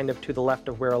door kind of to the left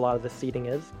of where a lot of the seating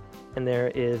is, and there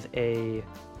is a...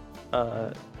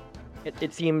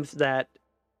 It seems that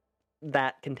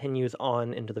continues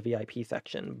on into the VIP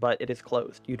section, but it is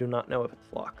closed. You do not know if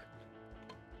it's locked.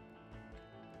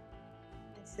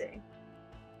 I see.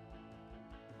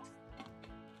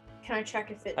 Can I check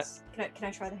if it's... Can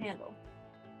I try the handle?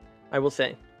 I will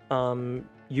say,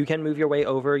 you can move your way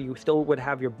over. You still would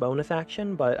have your bonus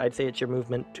action, but I'd say it's your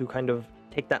movement to kind of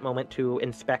take that moment to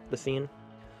inspect the scene.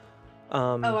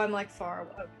 Oh, I'm like far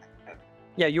away. Okay.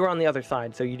 Yeah, you were on the other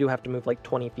side, so you do have to move like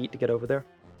 20 feet to get over there.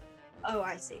 Oh,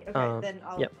 I see. Okay, then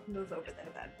I'll yep. move over there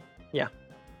then. Yeah.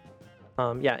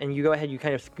 Yeah, and you go ahead, you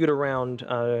kind of scoot around,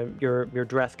 your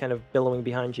dress kind of billowing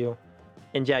behind you.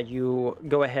 And yeah, you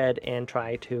go ahead and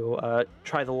try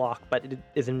the lock, but it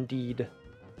is indeed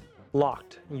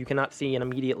locked. You cannot see an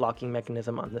immediate locking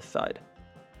mechanism on this side.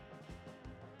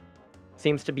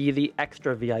 Seems to be the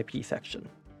extra VIP section.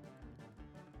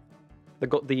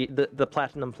 The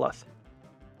Platinum Plus.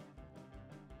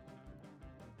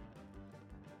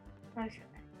 Okay.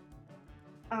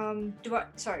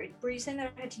 Sorry, were you saying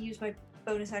that I had to use my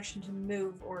bonus action to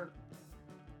move, or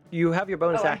You have your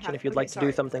bonus Oh, I action have- if you'd okay, like to do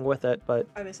sorry. something with it, but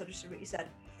I misunderstood what you said?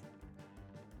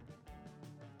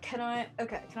 Can I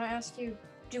ask you,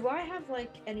 do I have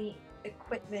like any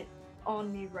equipment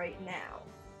on me right now?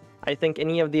 I think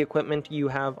any of the equipment you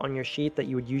have on your sheet that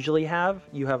you would usually have,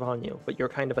 you have on you, but you're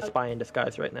kind of a spy in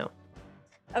disguise right now.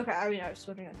 Okay, I mean, I was just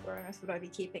wondering like, where else would I be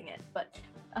keeping it, but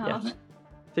Yeah.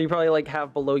 So you probably like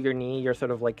have below your knee your sort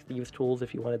of like thieves' tools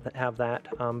if you wanted to have that,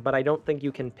 but I don't think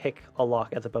you can pick a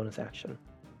lock as a bonus action.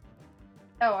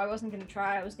 Oh, I wasn't gonna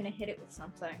try. I was gonna hit it with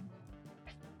something.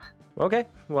 Okay,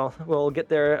 well, we'll get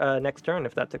there next turn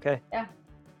if that's okay. Yeah.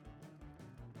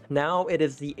 Now it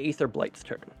is the Aetherblights'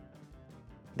 turn.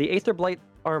 The Aetherblight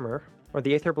armor, or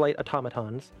the Aetherblight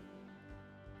automatons,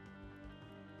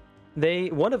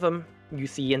 one of them you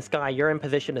see, in Sky, you're in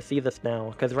position to see this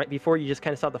now, because right before you just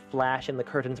kind of saw the flash and the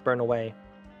curtains burn away.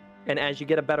 And as you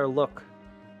get a better look,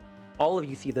 all of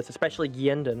you see this, especially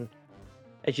Giendan,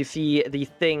 as you see the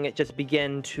thing just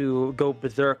begin to go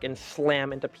berserk and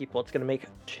slam into people. It's going to make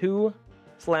 2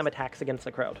 slam attacks against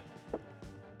the crowd.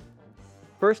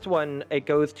 First one, it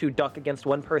goes to duck against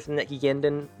one person that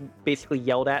Giendan basically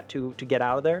yelled at to get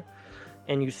out of there.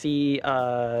 And you see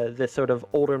this sort of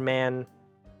older man,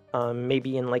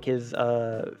 maybe in like his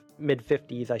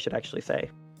mid-50s, I should actually say,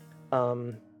 who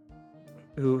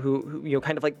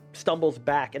kind of like stumbles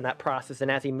back in that process, and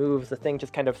as he moves, the thing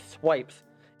just kind of swipes,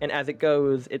 and as it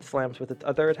goes, it slams with its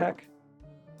other attack.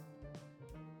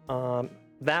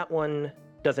 That one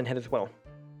doesn't hit as well.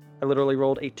 I literally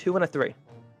rolled a 2 and a 3.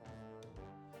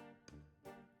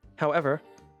 However,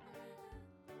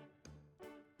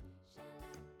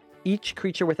 each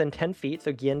creature within 10 feet,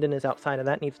 so Giendan is outside of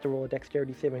that, needs to roll a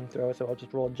dexterity saving throw, so I'll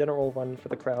just roll a general one for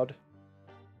the crowd.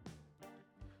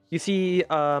 You see,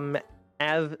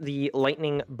 as the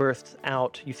lightning bursts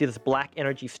out, you see this black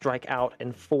energy strike out,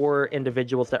 and 4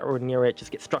 individuals that were near it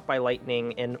just get struck by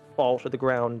lightning and fall to the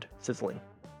ground, sizzling,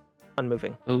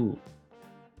 unmoving. Ooh.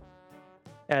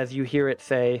 As you hear it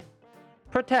say,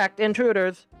 "Protect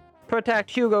intruders! Protect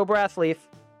Hugo Brassleaf!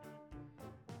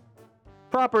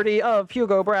 Property of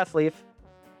Hugo Brassleaf!"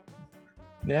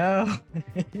 No.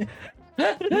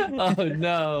 Oh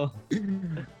no.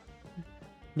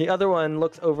 The other one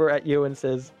looks over at you and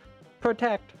says,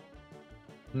 "Protect,"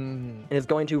 Mm. and is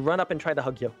going to run up and try to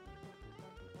hug you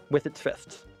with its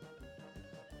fists.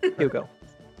 Hugo.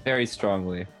 Very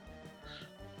strongly.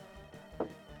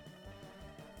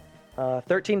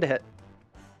 13 to hit.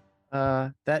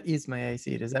 That is my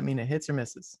AC. Does that mean it hits or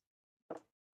misses?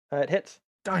 It hits.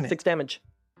 Darn it. 6 damage.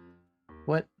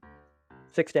 What?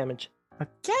 6 damage.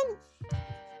 Again?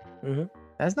 Mm-hmm.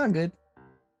 That's not good.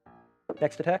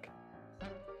 Next attack.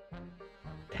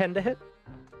 10 to hit.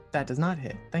 That does not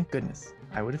hit. Thank goodness.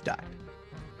 I would have died.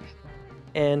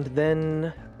 And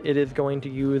then it is going to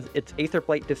use its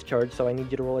Aetherblight discharge, so I need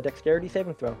you to roll a dexterity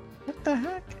saving throw. What the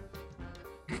heck?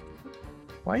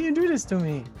 Why you do this to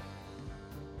me?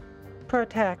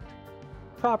 Protect.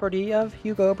 Property of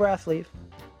Hugo Brassleaf.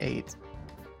 8.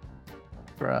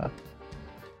 Bruh.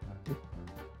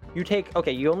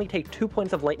 You only take 2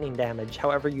 points of lightning damage,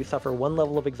 however you suffer 1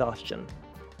 level of exhaustion.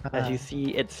 As you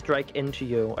see it strike into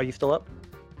you. Are you still up?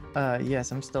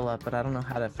 Yes, I'm still up, but I don't know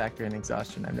how to factor in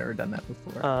exhaustion. I've never done that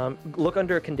before. Look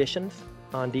under conditions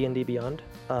on D&D Beyond.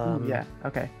 Ooh, yeah,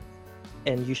 okay.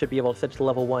 And you should be able to set to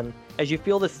level 1. As you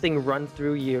feel this thing run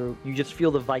through you, you just feel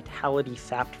the vitality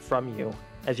sapped from you,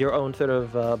 as your own sort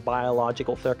of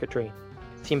biological circuitry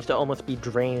seems to almost be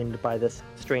drained by this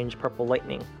strange purple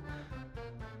lightning.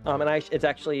 It's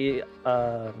actually,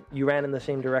 you ran in the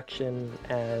same direction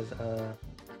as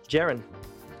Jaren.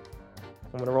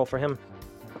 I'm going to roll for him.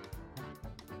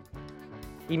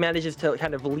 He manages to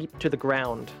kind of leap to the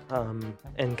ground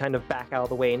and kind of back out of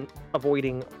the way,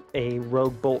 avoiding a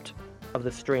rogue bolt of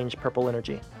this strange purple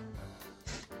energy.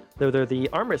 Though they're the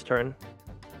armor's turn.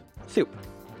 Soup.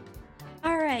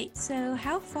 All right. So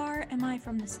how far am I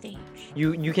from the stage?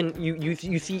 You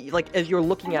see, like, as you're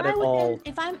looking at it all.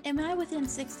 Am I within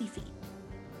 60 feet?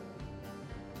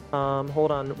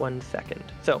 Hold on 1 second.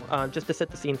 So just to set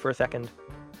the scene for a second.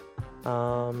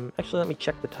 Actually, let me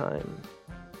check the time.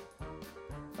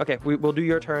 Okay, we'll do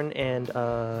your turn and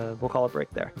we'll call a break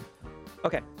there.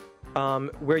 Okay.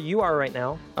 Where you are right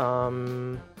now,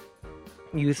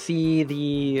 You see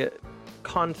the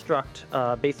construct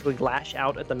basically lash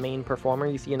out at the main performer.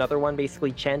 You see another one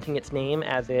basically chanting its name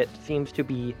as it seems to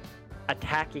be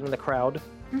attacking the crowd.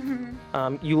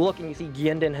 You look and you see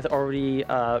Gyendon has already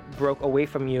broke away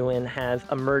from you and has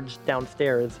emerged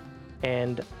downstairs.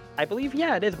 And I believe,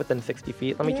 yeah, it is within 60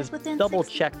 feet. Let me just double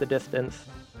check the distance.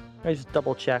 Let me just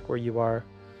double check where you are.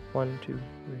 1, 2,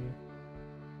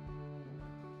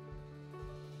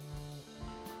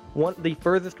 3. The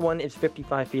furthest one is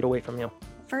 55 feet away from you.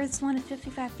 Furthest one is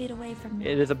 55 feet away from me.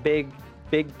 It is a big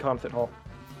concert hall.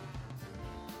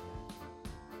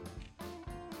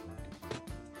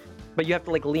 But you have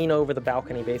to like lean over the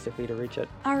balcony basically to reach it.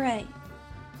 All right.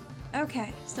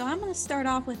 Okay, so I'm gonna start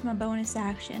off with my bonus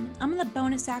action. I'm gonna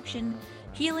bonus action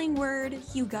healing word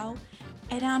Hugo,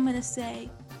 and I'm gonna say,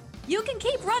 "You can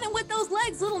keep running with those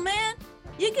legs, little man.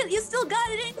 You still got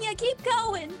it in you. Keep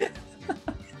going."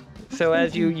 So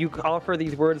as you offer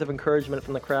these words of encouragement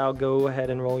from the crowd, go ahead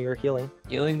and roll your healing.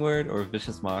 Healing word or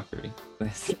vicious mockery?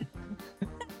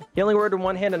 Healing word in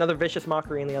one hand, another vicious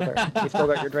mockery in the other. You still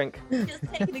got your drink. Just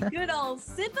taking a good old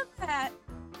sip of that.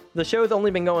 The show's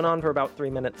only been going on for about 3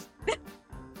 minutes.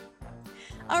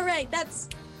 All right, that's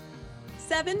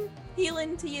 7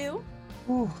 healing to you.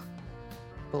 Ooh,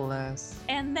 bless.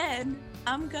 And then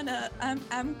I'm gonna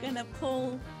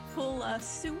pull a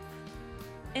soup,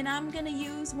 and I'm gonna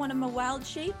use one of my wild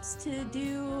shapes to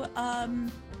do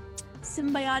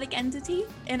symbiotic entity,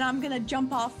 and I'm gonna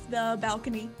jump off the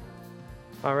balcony.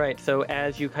 All right, so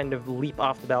as you kind of leap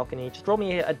off the balcony, just roll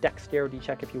me a dexterity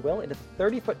check, if you will. It is a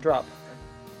 30-foot drop.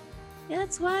 Yeah,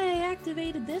 that's why I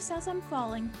activated this as I'm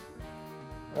falling.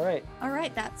 All right. All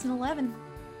right, that's an 11.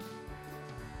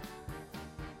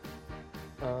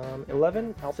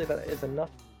 11. I'll say that is enough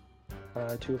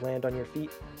to land on your feet.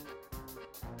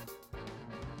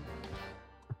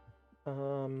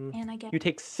 And I get You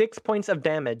take 6 points of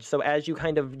damage. So as you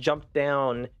kind of jump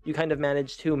down, you kind of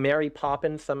manage to Mary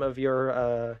Poppins some of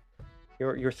your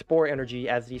spore energy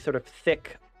as these sort of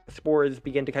thick spores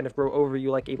begin to kind of grow over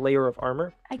you like a layer of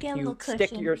armor. I get a You little cushion.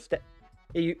 stick your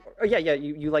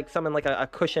you like summon like a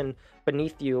cushion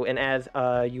beneath you, and as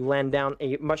you land down,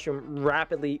 a mushroom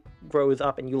rapidly grows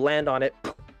up, and you land on it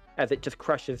as it just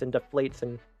crushes and deflates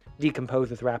and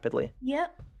decomposes rapidly.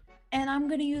 Yep. And I'm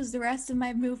gonna use the rest of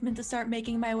my movement to start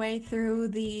making my way through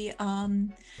the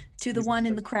to the one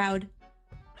in the crowd.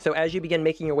 So as you begin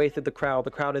making your way through the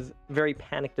crowd is very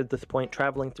panicked at this point.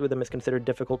 Traveling through them is considered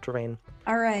difficult terrain.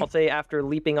 All right. I'll say after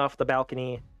leaping off the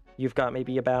balcony, you've got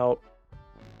maybe about,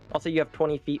 I'll say you have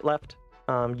 20 feet left.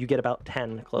 You get about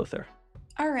 10 closer.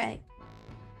 All right.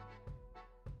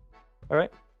 All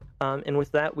right. And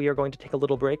with that, we are going to take a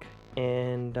little break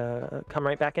and come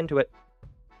right back into it.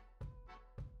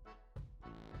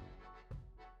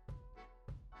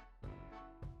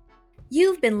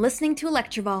 You've been listening to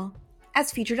Electrival,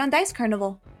 as featured on Dice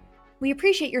Carnival. We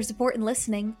appreciate your support in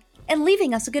listening, and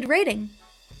leaving us a good rating.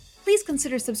 Please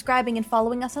consider subscribing and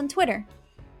following us on Twitter.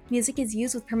 Music is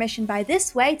used with permission by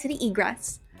This Way to the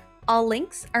Egress. All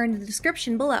links are in the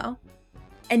description below.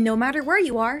 And no matter where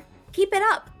you are, keep it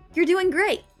up! You're doing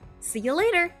great! See you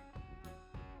later!